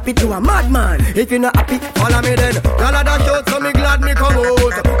and a drop it to a madman. If you not happy, follow me then. Girl a dash out, so me glad me come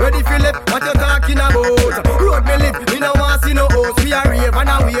out. Ready for lip, what you talking about? Road me lip, me no want see no host. We a rave and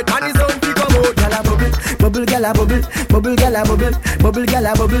a wait, and the sound to come out. Girl a bubble, bubble, girl a bubble, bubble, girl a bubble. Bubble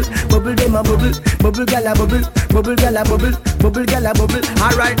gala bubble, bubble dem a bubble, bubble gala bubble, bubble gala bubble, bubble gala bubble.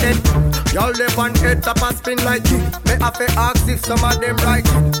 Alright then, y'all left on head top and spin like it. Me have to ask if some of them like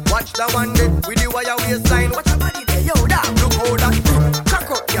it. Watch the one day with the wire waistline. Watch your body there, yo, da. Look how that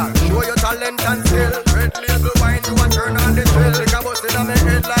crack up, y'all. Show your talent and skill. Red label wine, you a turn on the thrill. Take a bus in my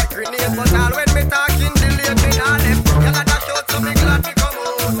head like grenade, but all when me talking, delay me not left. Y'all a dash out, so me glad me come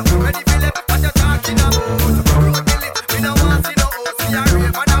out. Ready for left, what you talking about? Road me lip, me no want see no.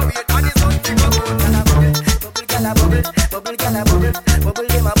 Bubble gala bubble, bubble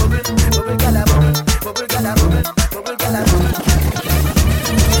dem a bubble, bubble gala bubble, bubble gala bubble, bubble gala bubble.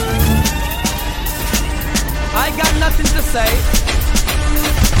 I got nothing to say.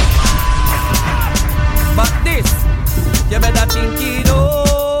 But this, you better think it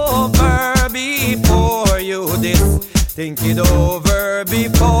over before you this. Think it over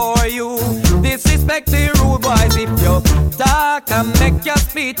before you disrespect the rude boys. If you talk and make your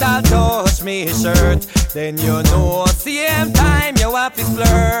spit all touch me shirt, then you know same time you have to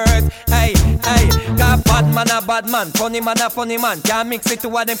flirt. Hey, hey, got bad man a bad man, funny man a funny man. Can't mix it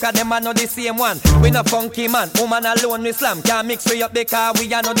two of them cause them are not the same one. We no funky man, woman alone we slam. Can't mix we up because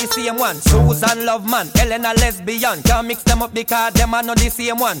we are not the same one. Susan love man, Ellen a lesbian. Can't mix them up because them are not the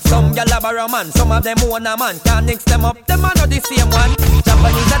same one. Some gyal have a man, some of them own a man. Can't mix them up, them are not the same one.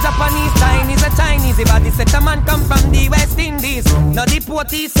 Japanese a Japanese, Chinese a Chinese. If I set a man come from the West Indies, not the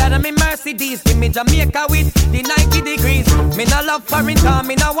Porties, side of me Mercedes. Give me Jamaica with the 90 degrees. Me no love foreign car,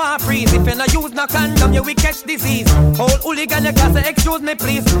 me no want freeze. If you no use no condom, you will catch disease. Whole hooligan, you can say excuse me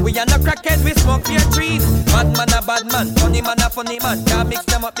please. We are no crackhead, we smoke pear trees. Bad man a bad man, funny man a funny man. Can't mix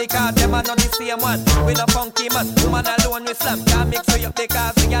them up because them are not the same one. We no funky man, woman alone we slam. Can't mix we up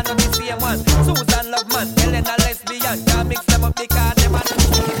because we are not the same one. Susan love man, Ellen a lesbian. Can't mix them up because them are not the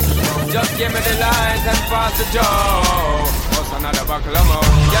same one. Just give me the light and pass the joe. What's another buckle of more?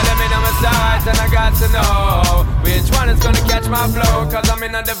 Yeah, let me know my sides and I got to know which one is gonna catch my flow. Cause I'm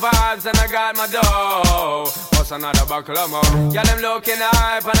in the vibes and I got my dough. What's another buckle of more? Yeah, them looking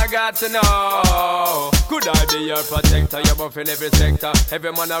hype and I got to know. Could I be your protector? You're buff in every sector.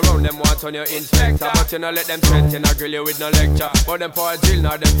 Every man around them want on your inspector. But you know let them threaten, I grill you with no lecture. But them for a drill,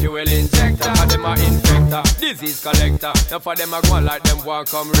 now them fuel injector. And them a infector, disease collector. Now for them I go like them want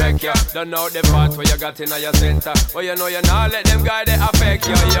come wreck ya. Don't know the part where you got in your center. But you know you not let them guy they affect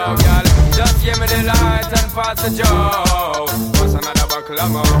you, yo, girl. Just give me the light and pass the joe. What's another buckle of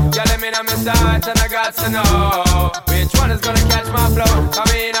more? Yeah, let me know my sight and I got to know which one is gonna catch my flow.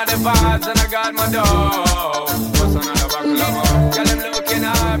 Come in on the vibes and I got my dough. What's another buckle of more? Yeah, them looking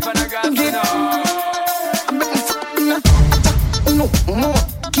hype and I got to know. No more,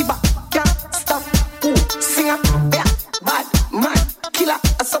 keep up, can't stop. Ooh, singer, yeah, bad man, killer.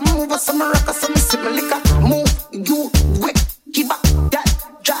 Some move, some rock, some sip liquor. Move, you quick, keep up, that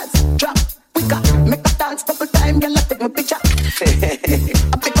jazz, drop, quicker. Make a dance couple time, girl, I take my picture. I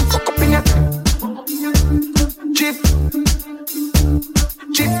pick a fuck up in ya. Jeep,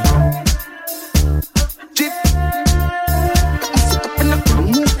 jeep, jeep. Fuck up in ya,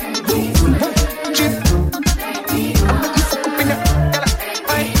 move, jeep. Fuck up in ya, girl,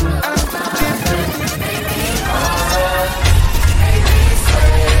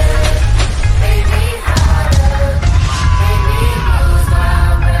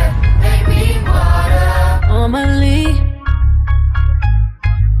 Normally,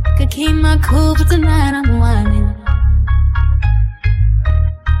 could keep my cool, but tonight I'm whining.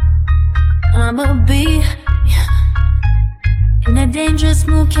 I'ma be in a dangerous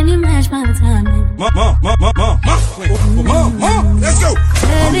mood. Can you match my timing? Ma, let's go.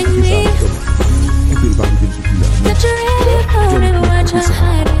 Letting me get you ready for it, watch us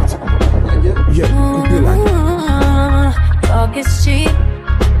hide it. Talk is cheap,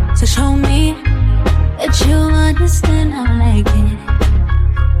 so show me that you understand how I like it.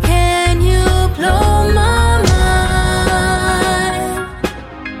 Can you blow my mind?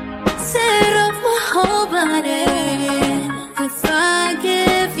 Set off my whole body. If I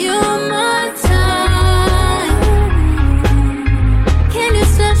give you my time, can you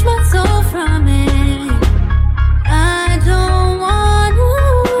snatch my soul from it? I don't want to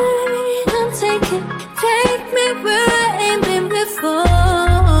wait. I'm taking, take me where I ain't been before.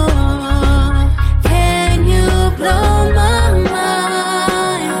 Blow my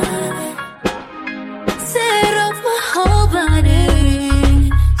mind, set off my whole body,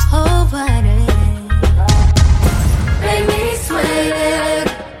 whole body. Make me sweat,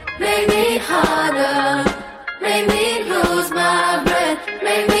 make me harder, make me lose my breath,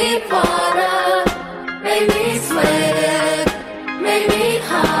 make me water, make me sweat, make me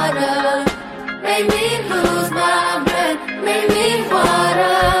harder, make me lose my breath, make me water.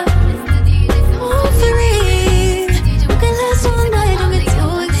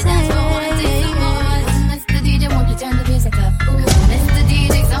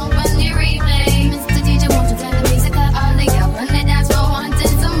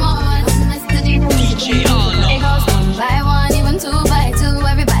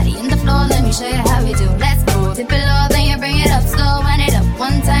 Show you how we do. Let's go. Tip it low, then you bring it up slow. Run it up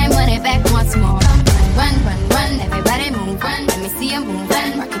one time, run it back once more. Run, run, run, run. Everybody move, run. Let me see you move,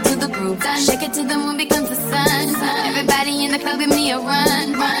 run.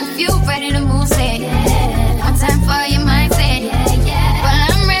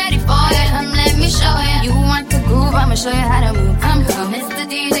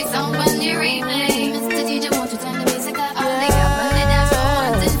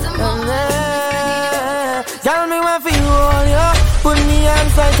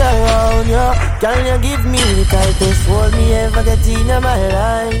 around, yeah. Can you give me the tightest hold me ever get in my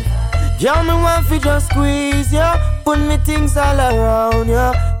life? Girl, me want fi just squeeze, yeah. Put me things all around,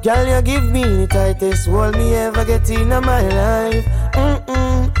 yeah. Girl, you give me the tightest hold me ever get in my life.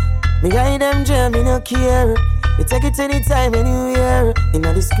 Me guide them jam, me no care. You take it anytime, anywhere. In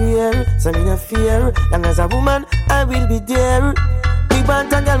the square, so me no fear. Long as a woman, I will be there. Me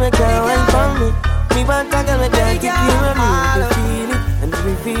want a girl, me can't wine for me. Me want a girl, me can't take care of me. Me feel it, and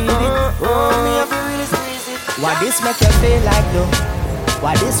me feel it. Oh, me have to really squeeze it. Why this make you feel like though?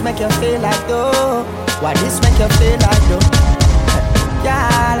 Why this make you feel like though? Why this make you feel like though?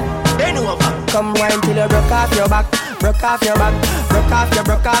 Girl, bend over. Come wine till you broke off your back. Broke off your back. Broke off your,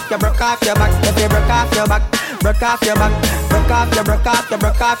 broke off your, broke off your back. If you broke off your back, broke off your back. Broke off your, broke off your,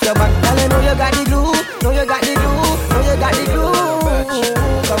 broke off your back. Girl, you know you got the glue. Know you got the glue. Know you got the glue.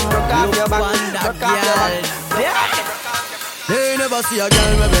 Come broke off your back. Broke off your back. They never see a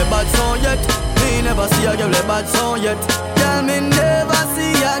girl with a bad song yet. Me never see a girl with a bad song yet. Girl, me never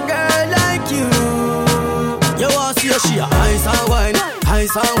see a girl like you. You want to see a she a ice and wine,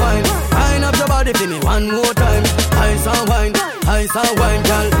 ice and wine. Wind up your body for me one more time. Ice and wine,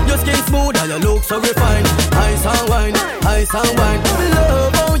 girl. Your skin smooth and your look so refined. Ice and wine, ice and wine. Me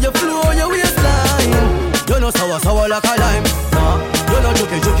love how you flow your waistline. You know sour like a lime. Nah, you know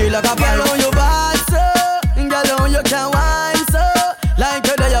juky like a pine. Girl, on your bad so, girl, on you can wine so. Like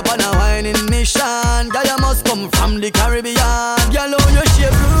you're there upon a whining mission. Girl, you must come from the Caribbean. Girl, on your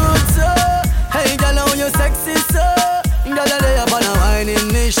shape good so. Hey, girl, on your sexy so. Girl, you're there upon a whining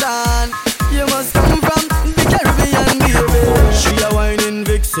mission. You must come from the Caribbean, baby. She a whining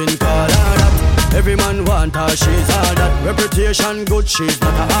vixen, call her that. Every man want her, she's all that. Reputation good, she's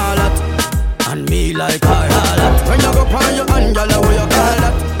not a harlot. And me like her harlot. When you go on your hand, girl, how you call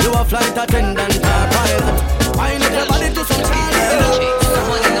that? You a flight attendant or pilot. Wind up your body to some Charlie.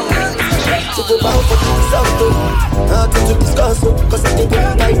 To go bound for this out, nothing to discuss, cause I think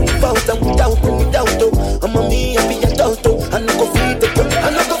we're right about and without bring me down, I'm a me and be a doubt, I'm not gonna feed the girl,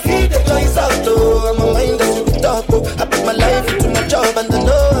 I'm not gonna feed the guys out, I'm a mind that's with the talk, I put my life into my job and I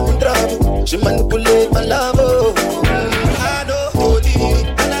know I'm in trouble, she manipulate my love, I know holy,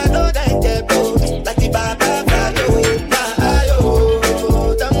 and I know that they're both, like the Baba Vayo, my ayo,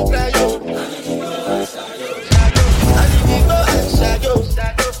 don't cry yo, I leave you go and shadow,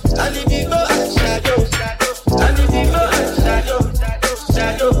 I leave you go.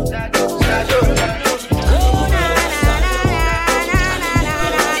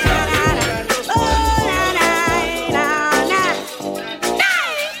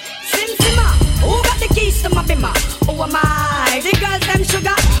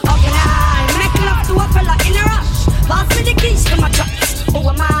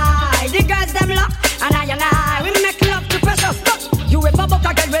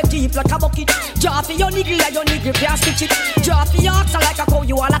 Like a bucket, drop your niggle like your niggle can't stitch it. Drop your ox like a cow,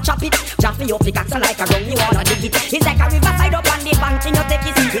 you wanna chop it. Drop your pickaxe like a gun, you wanna dig it. It's like a riverside up on the bank, and you take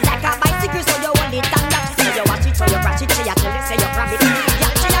it. It's like a bicycle, so you hold it and that. So you watch it, so you crash it, so you tell it, say you grab it.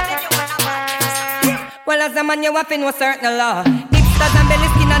 Well, as a man, you have to know certain law. Hipsters and belly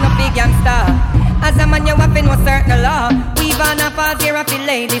skin and no big gangster. As a man, you have to know certain law. We've on a pause here, I feel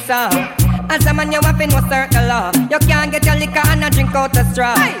ladies, As a man, you have to know certain law. You can't get your liquor and a drink out the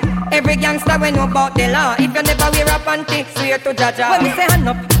straw. Every gangster we know about the law. If you never wear a panty, swear to Jaja. When me say hand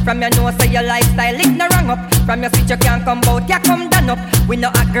up, from your nose say your lifestyle it no wrong up. From your switch you can't come out, you come down up. We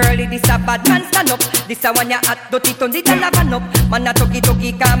know a girlie, this a bad man stand up. This a one you hot, dirty, turn it and have up. Man a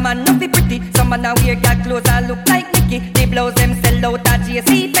tuggy, come man no be pretty. Some man a wear girl clothes and look like Mickey. The blouse them sell out at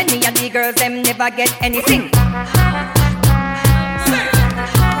JC Penny, and the girls them never get anything.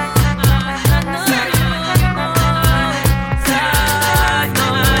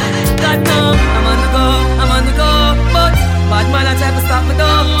 I'm on the go, but bad man I try to stop me though. I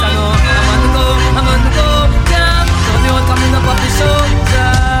know I'm on the go, damn. Don't know what coming up the show,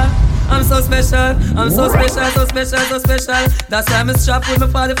 yeah. I'm so special, so special. That's why I'm strapped with my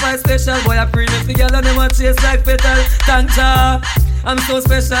 45 special. Boy, I bring it together and they want to chase like petal. Thank ya. I'm so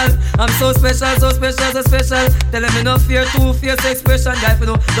special, so special. Tell them me no fear, two-face expression. Guy for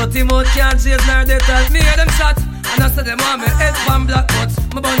no dirty mouth can't chase nor they tell me hear them shot. And I say them want me head pan black, but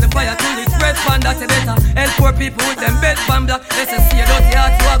me burn the fire till it's red pan that better. Help poor people with them bed pan black. They say see a dirty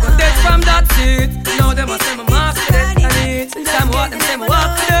heart, you a go dead from that seat. Now them a say me mark for dead and it. Time walk them say me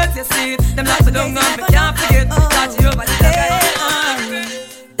walk for dirt, you see it. Them lock me down and me can't forget. Touch you over the guy.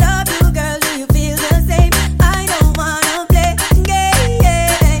 Love you girl, do you feel the same? I don't wanna play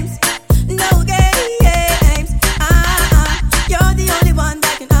games, no games. You're the only one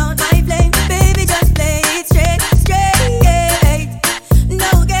that can out my flame. Baby, just play it straight.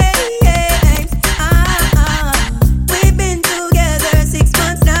 No games.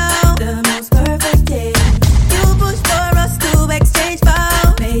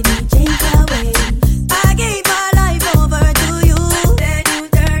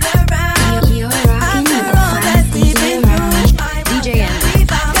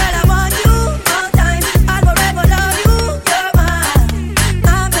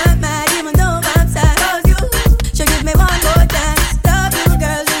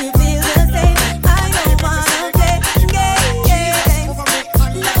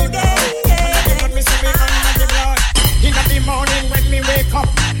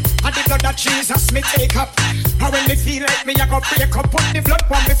 blood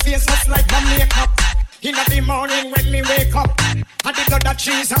on my face just like my makeup. In the morning when me wake up, and the blood of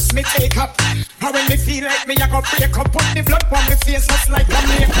Jesus me take up. And when me feel like me I go break up, put the blood on my face just like my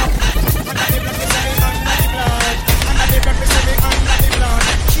makeup. Under the blood me say me under the blood. Under the blood me say me under the blood.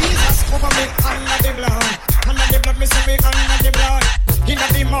 Jesus cover me under the blood. Under the blood me say me under the blood. In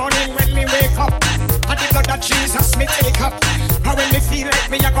the morning when me wake up, and the blood of Jesus me take up. And when me feel like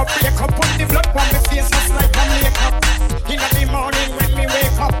me I go break up, put the blood on my face just like my makeup. In the morning when me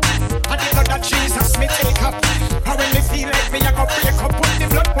wake up, and the blood of Jesus me take up. And when me feel like me I go break up, put the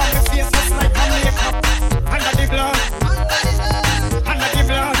blood on my face just like my makeup. Under the blood, under the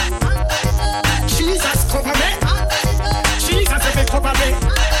blood, Jesus cover me. Jesus if he cover me.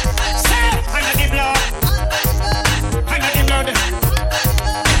 Say under the blood, under the blood,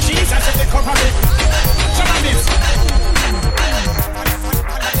 Jesus if he cover me. Come on this.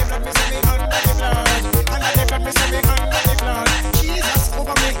 Under the blood me say me under the blood. Under the blood me say me under the blood. Jesus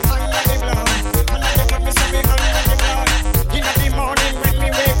cover me under the blood. Under the blood me say me under the blood. In the morning when me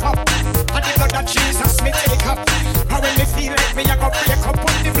wake up, and the blood of Jesus me take up. And when me feel like me I go break up,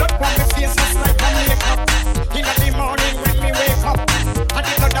 put the blood on my face just like my makeup. In the morning when me wake up, and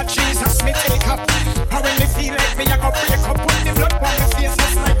the blood of Jesus me take up. And when me feel like me I go break up, put the blood on my face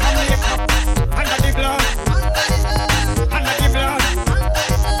just like my makeup. Under the blood, under the blood,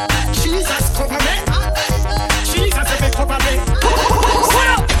 Jesus cover me. Jesus if he cover me. What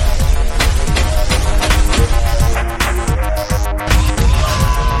up?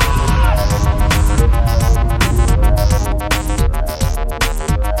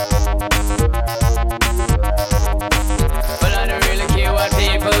 Well, I don't really care what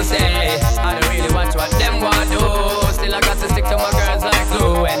people say. I don't really watch what them want do. Still I got to stick to my girls like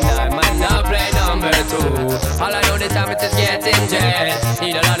glue. And I might not play number two. All I know this time it is getting jet.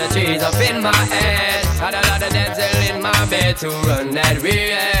 Need a lot of trees up in my head. Got a lot of Denzel in my bed to run that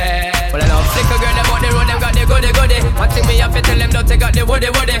real. Well, I love sick a girl, them on the road, them got the goody. One thing me have to tell them, don't take out the woody.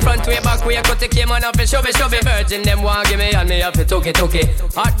 Front way, back way, cut the came on up and show me. Virgin, them want give me, and me have to took it.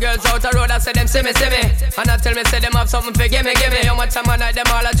 Hot girls out the road, I say them see me. And I tell me, say them have something for give me. How much time I night, them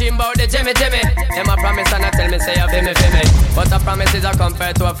all a dream about the Jimmy. Them a promise, and I tell me, say you feel me. But a promise is a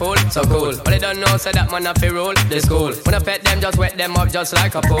compared to a fool, so cool. But they don't know, say that man have to rule the school. When I pet them, just wet them up just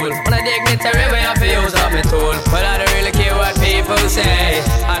like a pool. When I dignitary way, I have to use up my tool. But I don't really care what people say.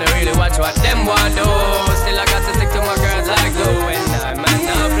 I don't really watch what them want do. Still I got to stick to my girls like glue. And I might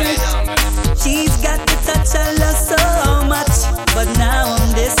not play number. She's got the touch I love so much, but now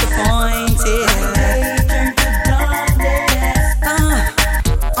I'm disappointed.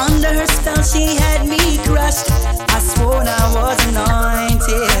 Under her spell she had me crushed. I swore I was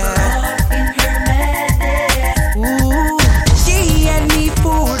anointed. Ooh, she had me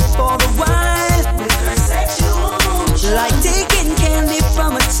fooled for a while, like taking candy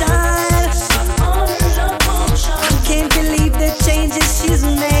from a child. I can't believe the changes she's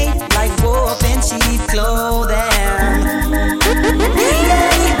made, like wolf in cheap clothing.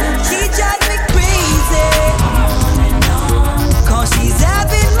 Yeah, she drives me crazy, 'cause she's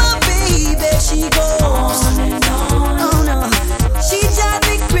having my baby. She goes on and on. Oh no, she drives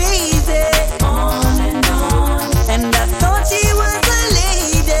me crazy. On and on. And I thought she was a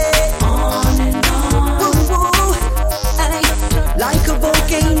lady. On and on. Woo woo. Ay, like a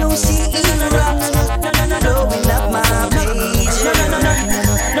volcano, she erupts, blowing up my page.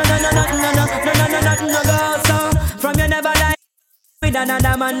 No, go so. From you never lie with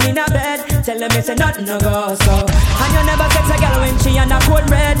another man in a bed. Tell them it's a nothing no go so. And you never sex a girl when she on a cold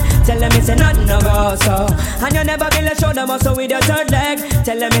red. Tell them it's a nothing no go so. And you never build a shoulder muscle with your third leg.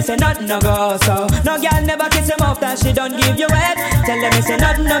 Tell them it's a nothing no go so. No girl never kiss him off that she don't give you head. Tell them it's a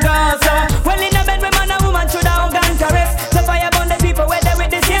nothing no go so. Well in a bed with man and woman should have hug and caress. So fire burn the people where they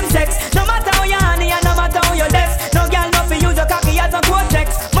with the same sex. No matter how you honey and no matter how you desk. No girl not for use your cocky as a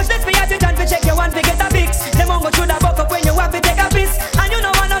cortex. Much less for you to turn to check your one to get a fix. Them won't go through the buck up when you have to take a piss. And you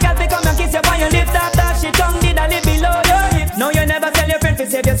know want no girl to come and kiss you on your lips. After she tongue did a live below your hips. No you never tell your friend to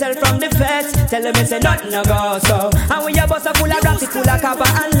save yourself from the feds. Tell them it's a nothing no go so. And when your bus are full of rats, full of copper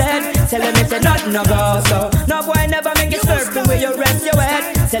and lead. Tell them it's a nothing no go so. No boy never make it serve the way you rest your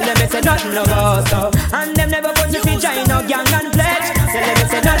head. Tell them it's a nothing no go so. And them never put you to join no gang and pledge. Tell them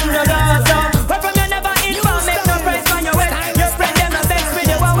it's a nothing no go so. But from you never inform, make no price on your head. Your friend them a vex with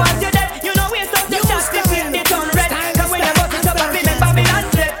you and want you dead. You know we stop the chat, they keep the tongue red. Cause when you bust it up and remember Babylon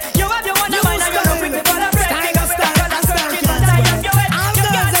set. You have your one mind and you don't bring the ball of bread. Because start and search it inside of your head. I'm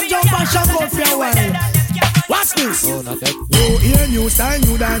girls and jump and shove out for your well. What's this. You hear new style,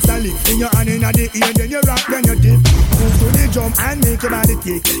 new dance and lick. In your hand in the ear, then you rock, then you dip. Move to the drum and make your body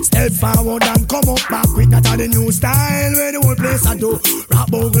kick. Step forward and come up back quick. That's the new style where the whole place I do. Rap,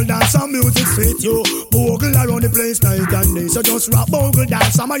 bogle, dance, some music sweet you. Bogle around the place night and day. So just rap, bogle,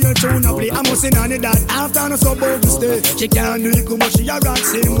 dance, some of your tune and play. I must sing on it that after no so bogle stay. She can't do it, come on, she a rock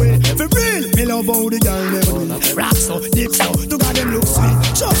same way. For real, me love how the girl never do. Rock so, dip so, to got them look sweet.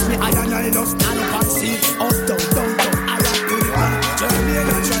 Trust me, I and I love stand up and see. Up, down, down, down, I rock to the beat. Turn me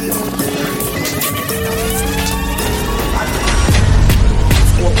and I try out.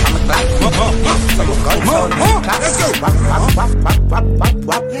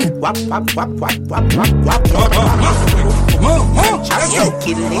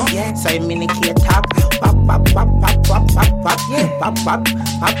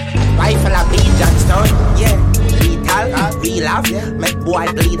 Rifle a beat Johnstone, yeah. Lethal, we laugh, make boy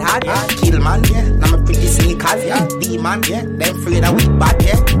bleed hard, kill man, now my pretty sneakers, demon, them afraid of we bad,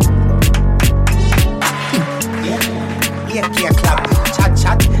 yeah, club,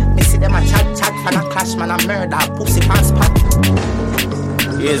 chat, me see them a chat, fan a clash, man a murder, pussy pants spot.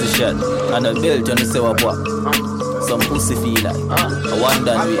 Here's a shot, and a belt on the sewer box. Some pussy feel like a one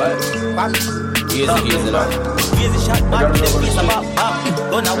done with. Here's a lot. Here's a shot, man, with the piece of bop.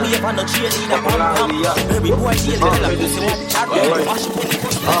 Gonna wave and no chain in a pump. Every boy deal with the pussy one chat. Wash it.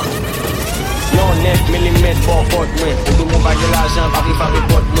 Non net, millimet, bon pot mwen. Ou do moun bagye l'ajan, pa pri fabe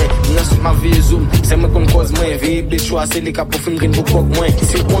pot mwen. Mwen sou ma vie zoom, se mwen kon koz mwen. Veye bechwa, se li ka pou fin rin pou kok mwen.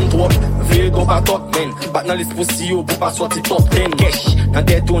 Si kon trop, veye do pa top men. Bat nan lis pou si yo, pou pa sorti top 10. Kesh, nan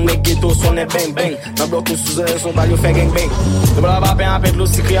tete ou ne ghetto, sonne bang bang. Nan blok ou sou zere, son bal yo fe gang bang. De bla ba pen apet lo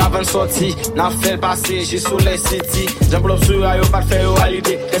sikri avan sorti. Nan fel pase, j'ai sou le city. Jan blop sou a yo, pat fe yo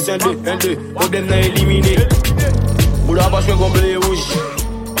alide. Kes 1-2, problem nan elimine. Bouda bosh mwen gomble rouge.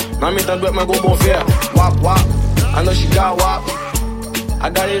 Nan mi tan dwek mwen go bon fer. Wap wap, I know she got wap. I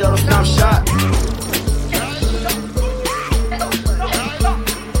got it on a snapshot.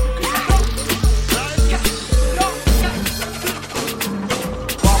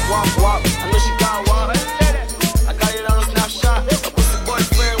 Wap wap, I know she got wap. I got it on a snapshot. A pussy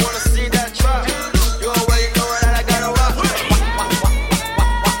boyfriend wanna see that trap. You already know that I got a wap.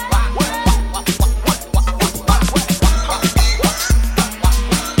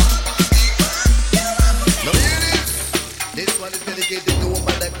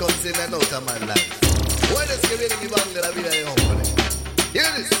 In and out of my life. Why does give me bang that I be there home? Hear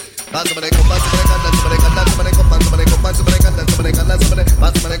this. Somebody come, somebody can dance, somebody come, somebody come, somebody can dance, somebody can dance, somebody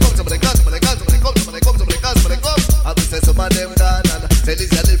come, somebody can, somebody can, somebody come, somebody come, somebody can, somebody come. I will say some of them gone and say this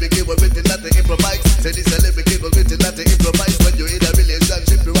a lyric cable written not to improvise. Say this a lyric cable written not to improvise. When you're in a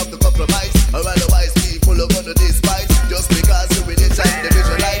relationship, you have to compromise. Or otherwise, people are gonna despise. Just because you're in it and they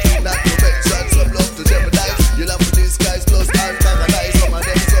visualize. Not to mention some love to jeopardize. You'll have to disguise close and analyze. Some of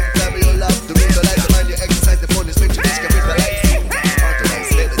them sometimes you'll have to visualize. The mind you exercise the phone is make you capitalize.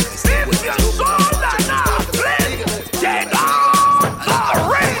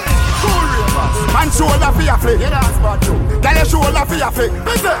 Man shoulder for your flick. Girl your shoulder for your flick.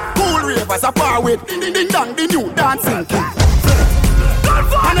 Cool ravers a far with. Ding ding dong the new dancing king.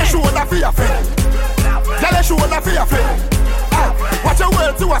 Man your shoulder for your flick. Girl your shoulder for your flick. Watch your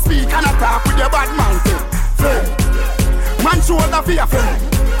words to a speak and a talk with your bad man thing. Man shoulder for your flick.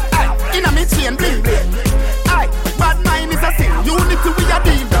 Inna me chain bling bling. Bad mind is a sin. Unity we a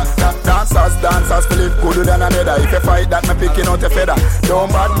deal. Dancers feel it gooder than another. If you fight that, me picking out a feather. Don't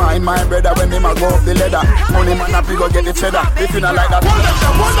bad mind my brother when him a go up the ladder. Money man a big go get the cheddar. If you not like that, hold them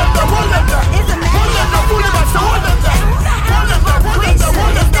there, hold them there, hold them there. Hold them there, hold them there, hold them there. Hold them there,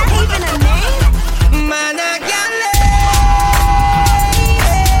 hold them there, hold them there. Man a gyal.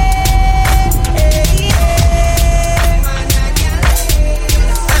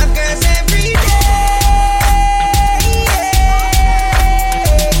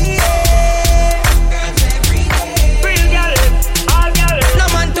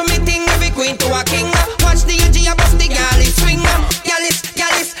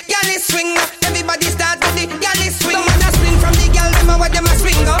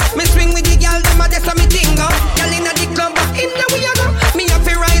 Me swing with the girl, them a just a me tingo. Girl inna the club, back in the way I go. Me have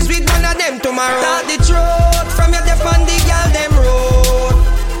to rise with one of them tomorrow. Start the truth from your def on the girl them road.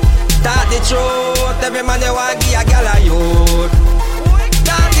 Start the truth, every man you want give a girl a youth.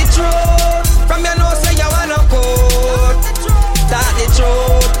 Start the truth from your nose say you want no coat. Start the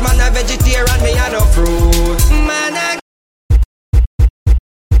truth, man a vegetarian, me a no fruit. Man a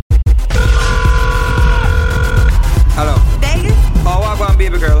hello. Vegas? Oh, walk on,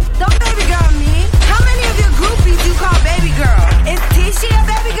 baby girl. Don't baby girl me. How many of your groupies you call baby girl? Is Tisha a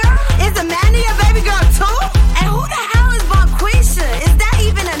baby girl? Is Amanda a baby girl too? And who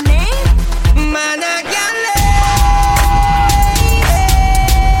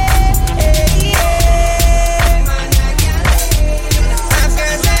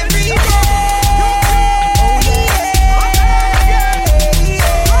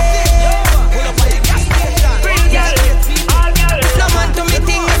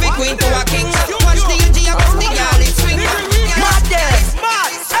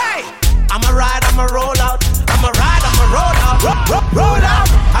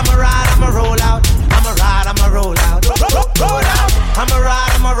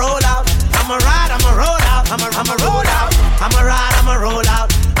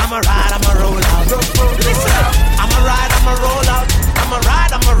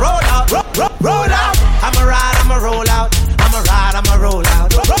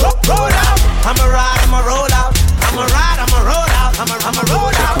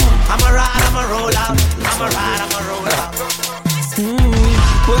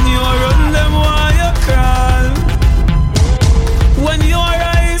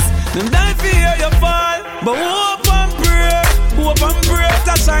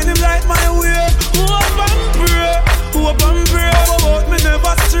shine him light my way. Hope and pray, hope and pray. About me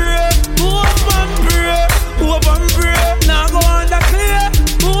never stray. Hope and pray, hope and pray. Now go on the clear.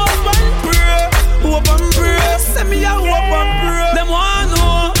 Hope and pray, hope and pray. Send me a hope and pray. Them want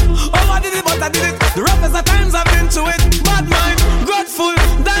know how I did it, but I did it. The roughest of times I've been to it. Bad mind, grateful.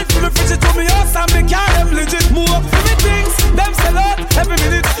 Dine for me, fridge it to me house and me car them legit. Move up for me things. Them sell out every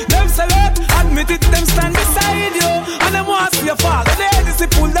minute. Them sell out, admit it. Them stand beside you and them want to see you fall. The ladies they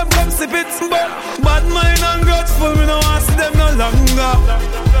pull them come sip it. But bad mind and grateful, me no want to see them no longer.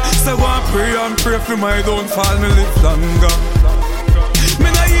 So go and pray for my downfall, me live longer. Me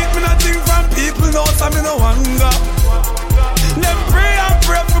no eat, me no think from people, no, so me no hunger. Them pray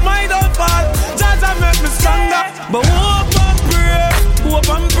for my downfall, Jah make me stronger. But hope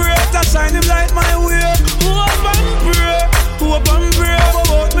and pray, to shine him light my way. Hope and pray,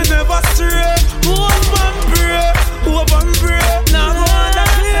 about me never stray. Hope and pray, now go on the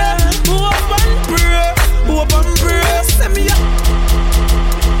clear. Hope and pray, send me up.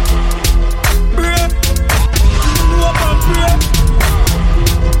 Pray, hope and pray,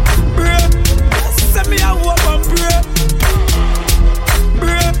 send me up, hope and pray.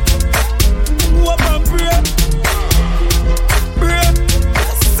 Hope and pray,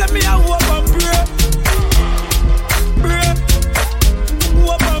 send me a hope and pray.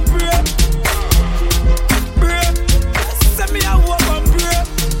 Hope and pray, send me a hope and pray. Hope and pray, send me a hope and pray.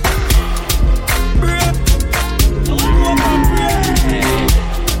 Real hope and pray.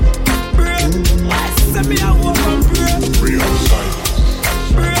 Send me a hope and pray.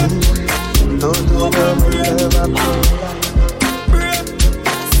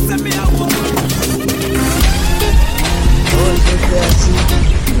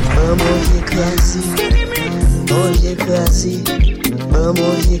 Vamos de classe, hoje é classe,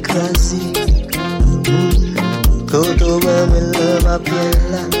 vamos de classe. Todo vamos lava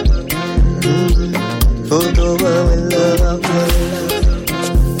pela, todo vamos lava pela.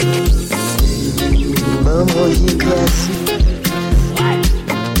 Vamos de classe,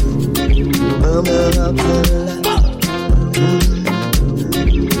 vamos lava pela.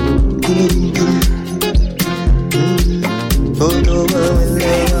 Todo vamos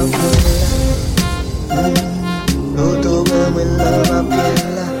lava pela, todo vamos lava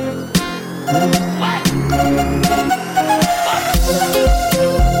pela.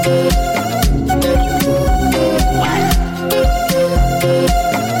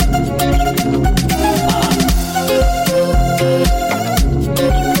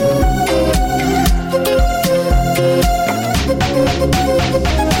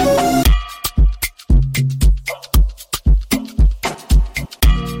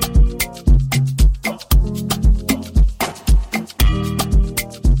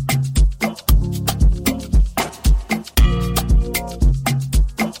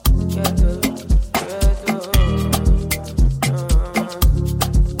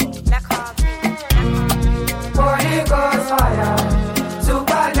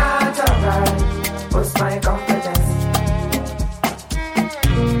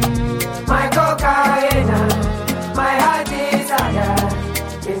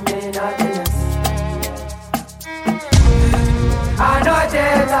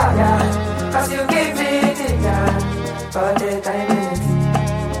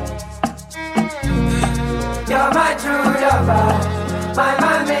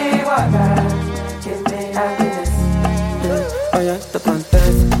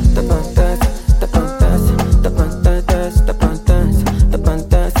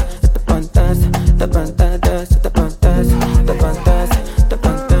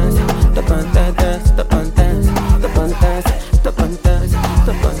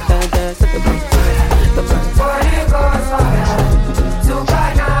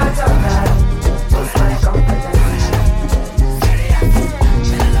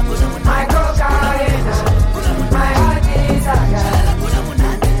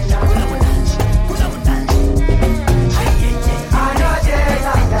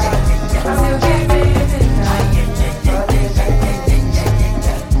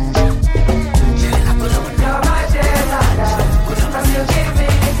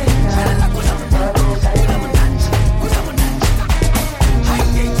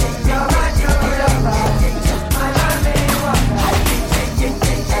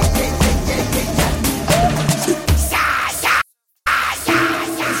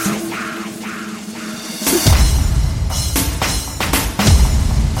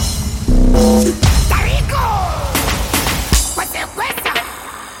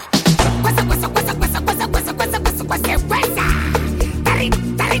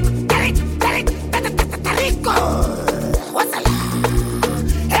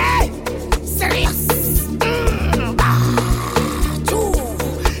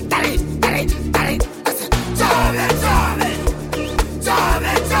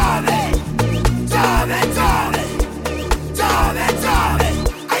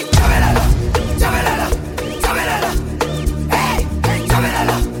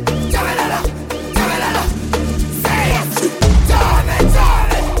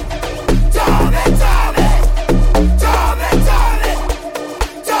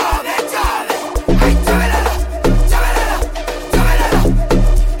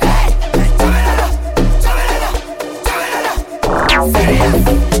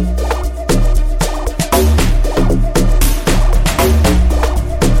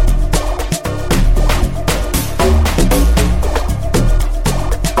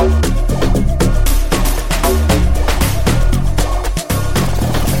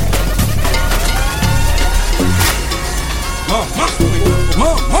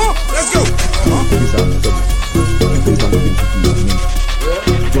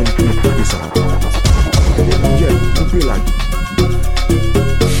 John coupe ça. Yeah, coupe la.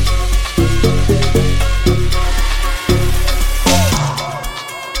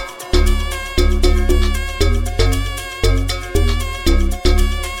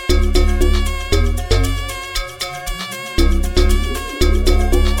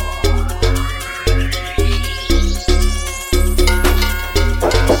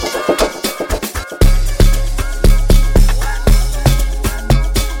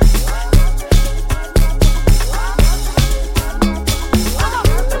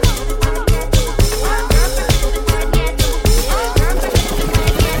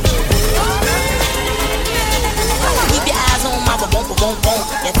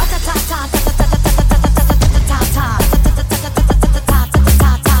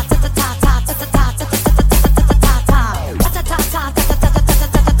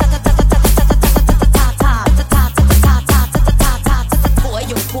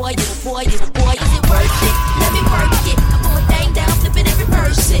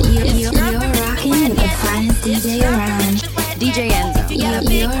 DJ ENzoO.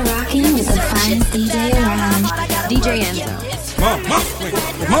 You're rocking with the finest DJ around. DJ ENzoO.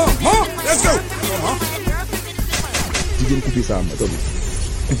 Let's go. DJ couper ça, madame.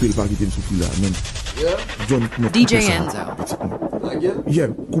 Couper le paquet de souffle là, même. John DJ ENzoO. Yeah,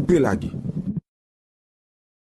 couper la guille.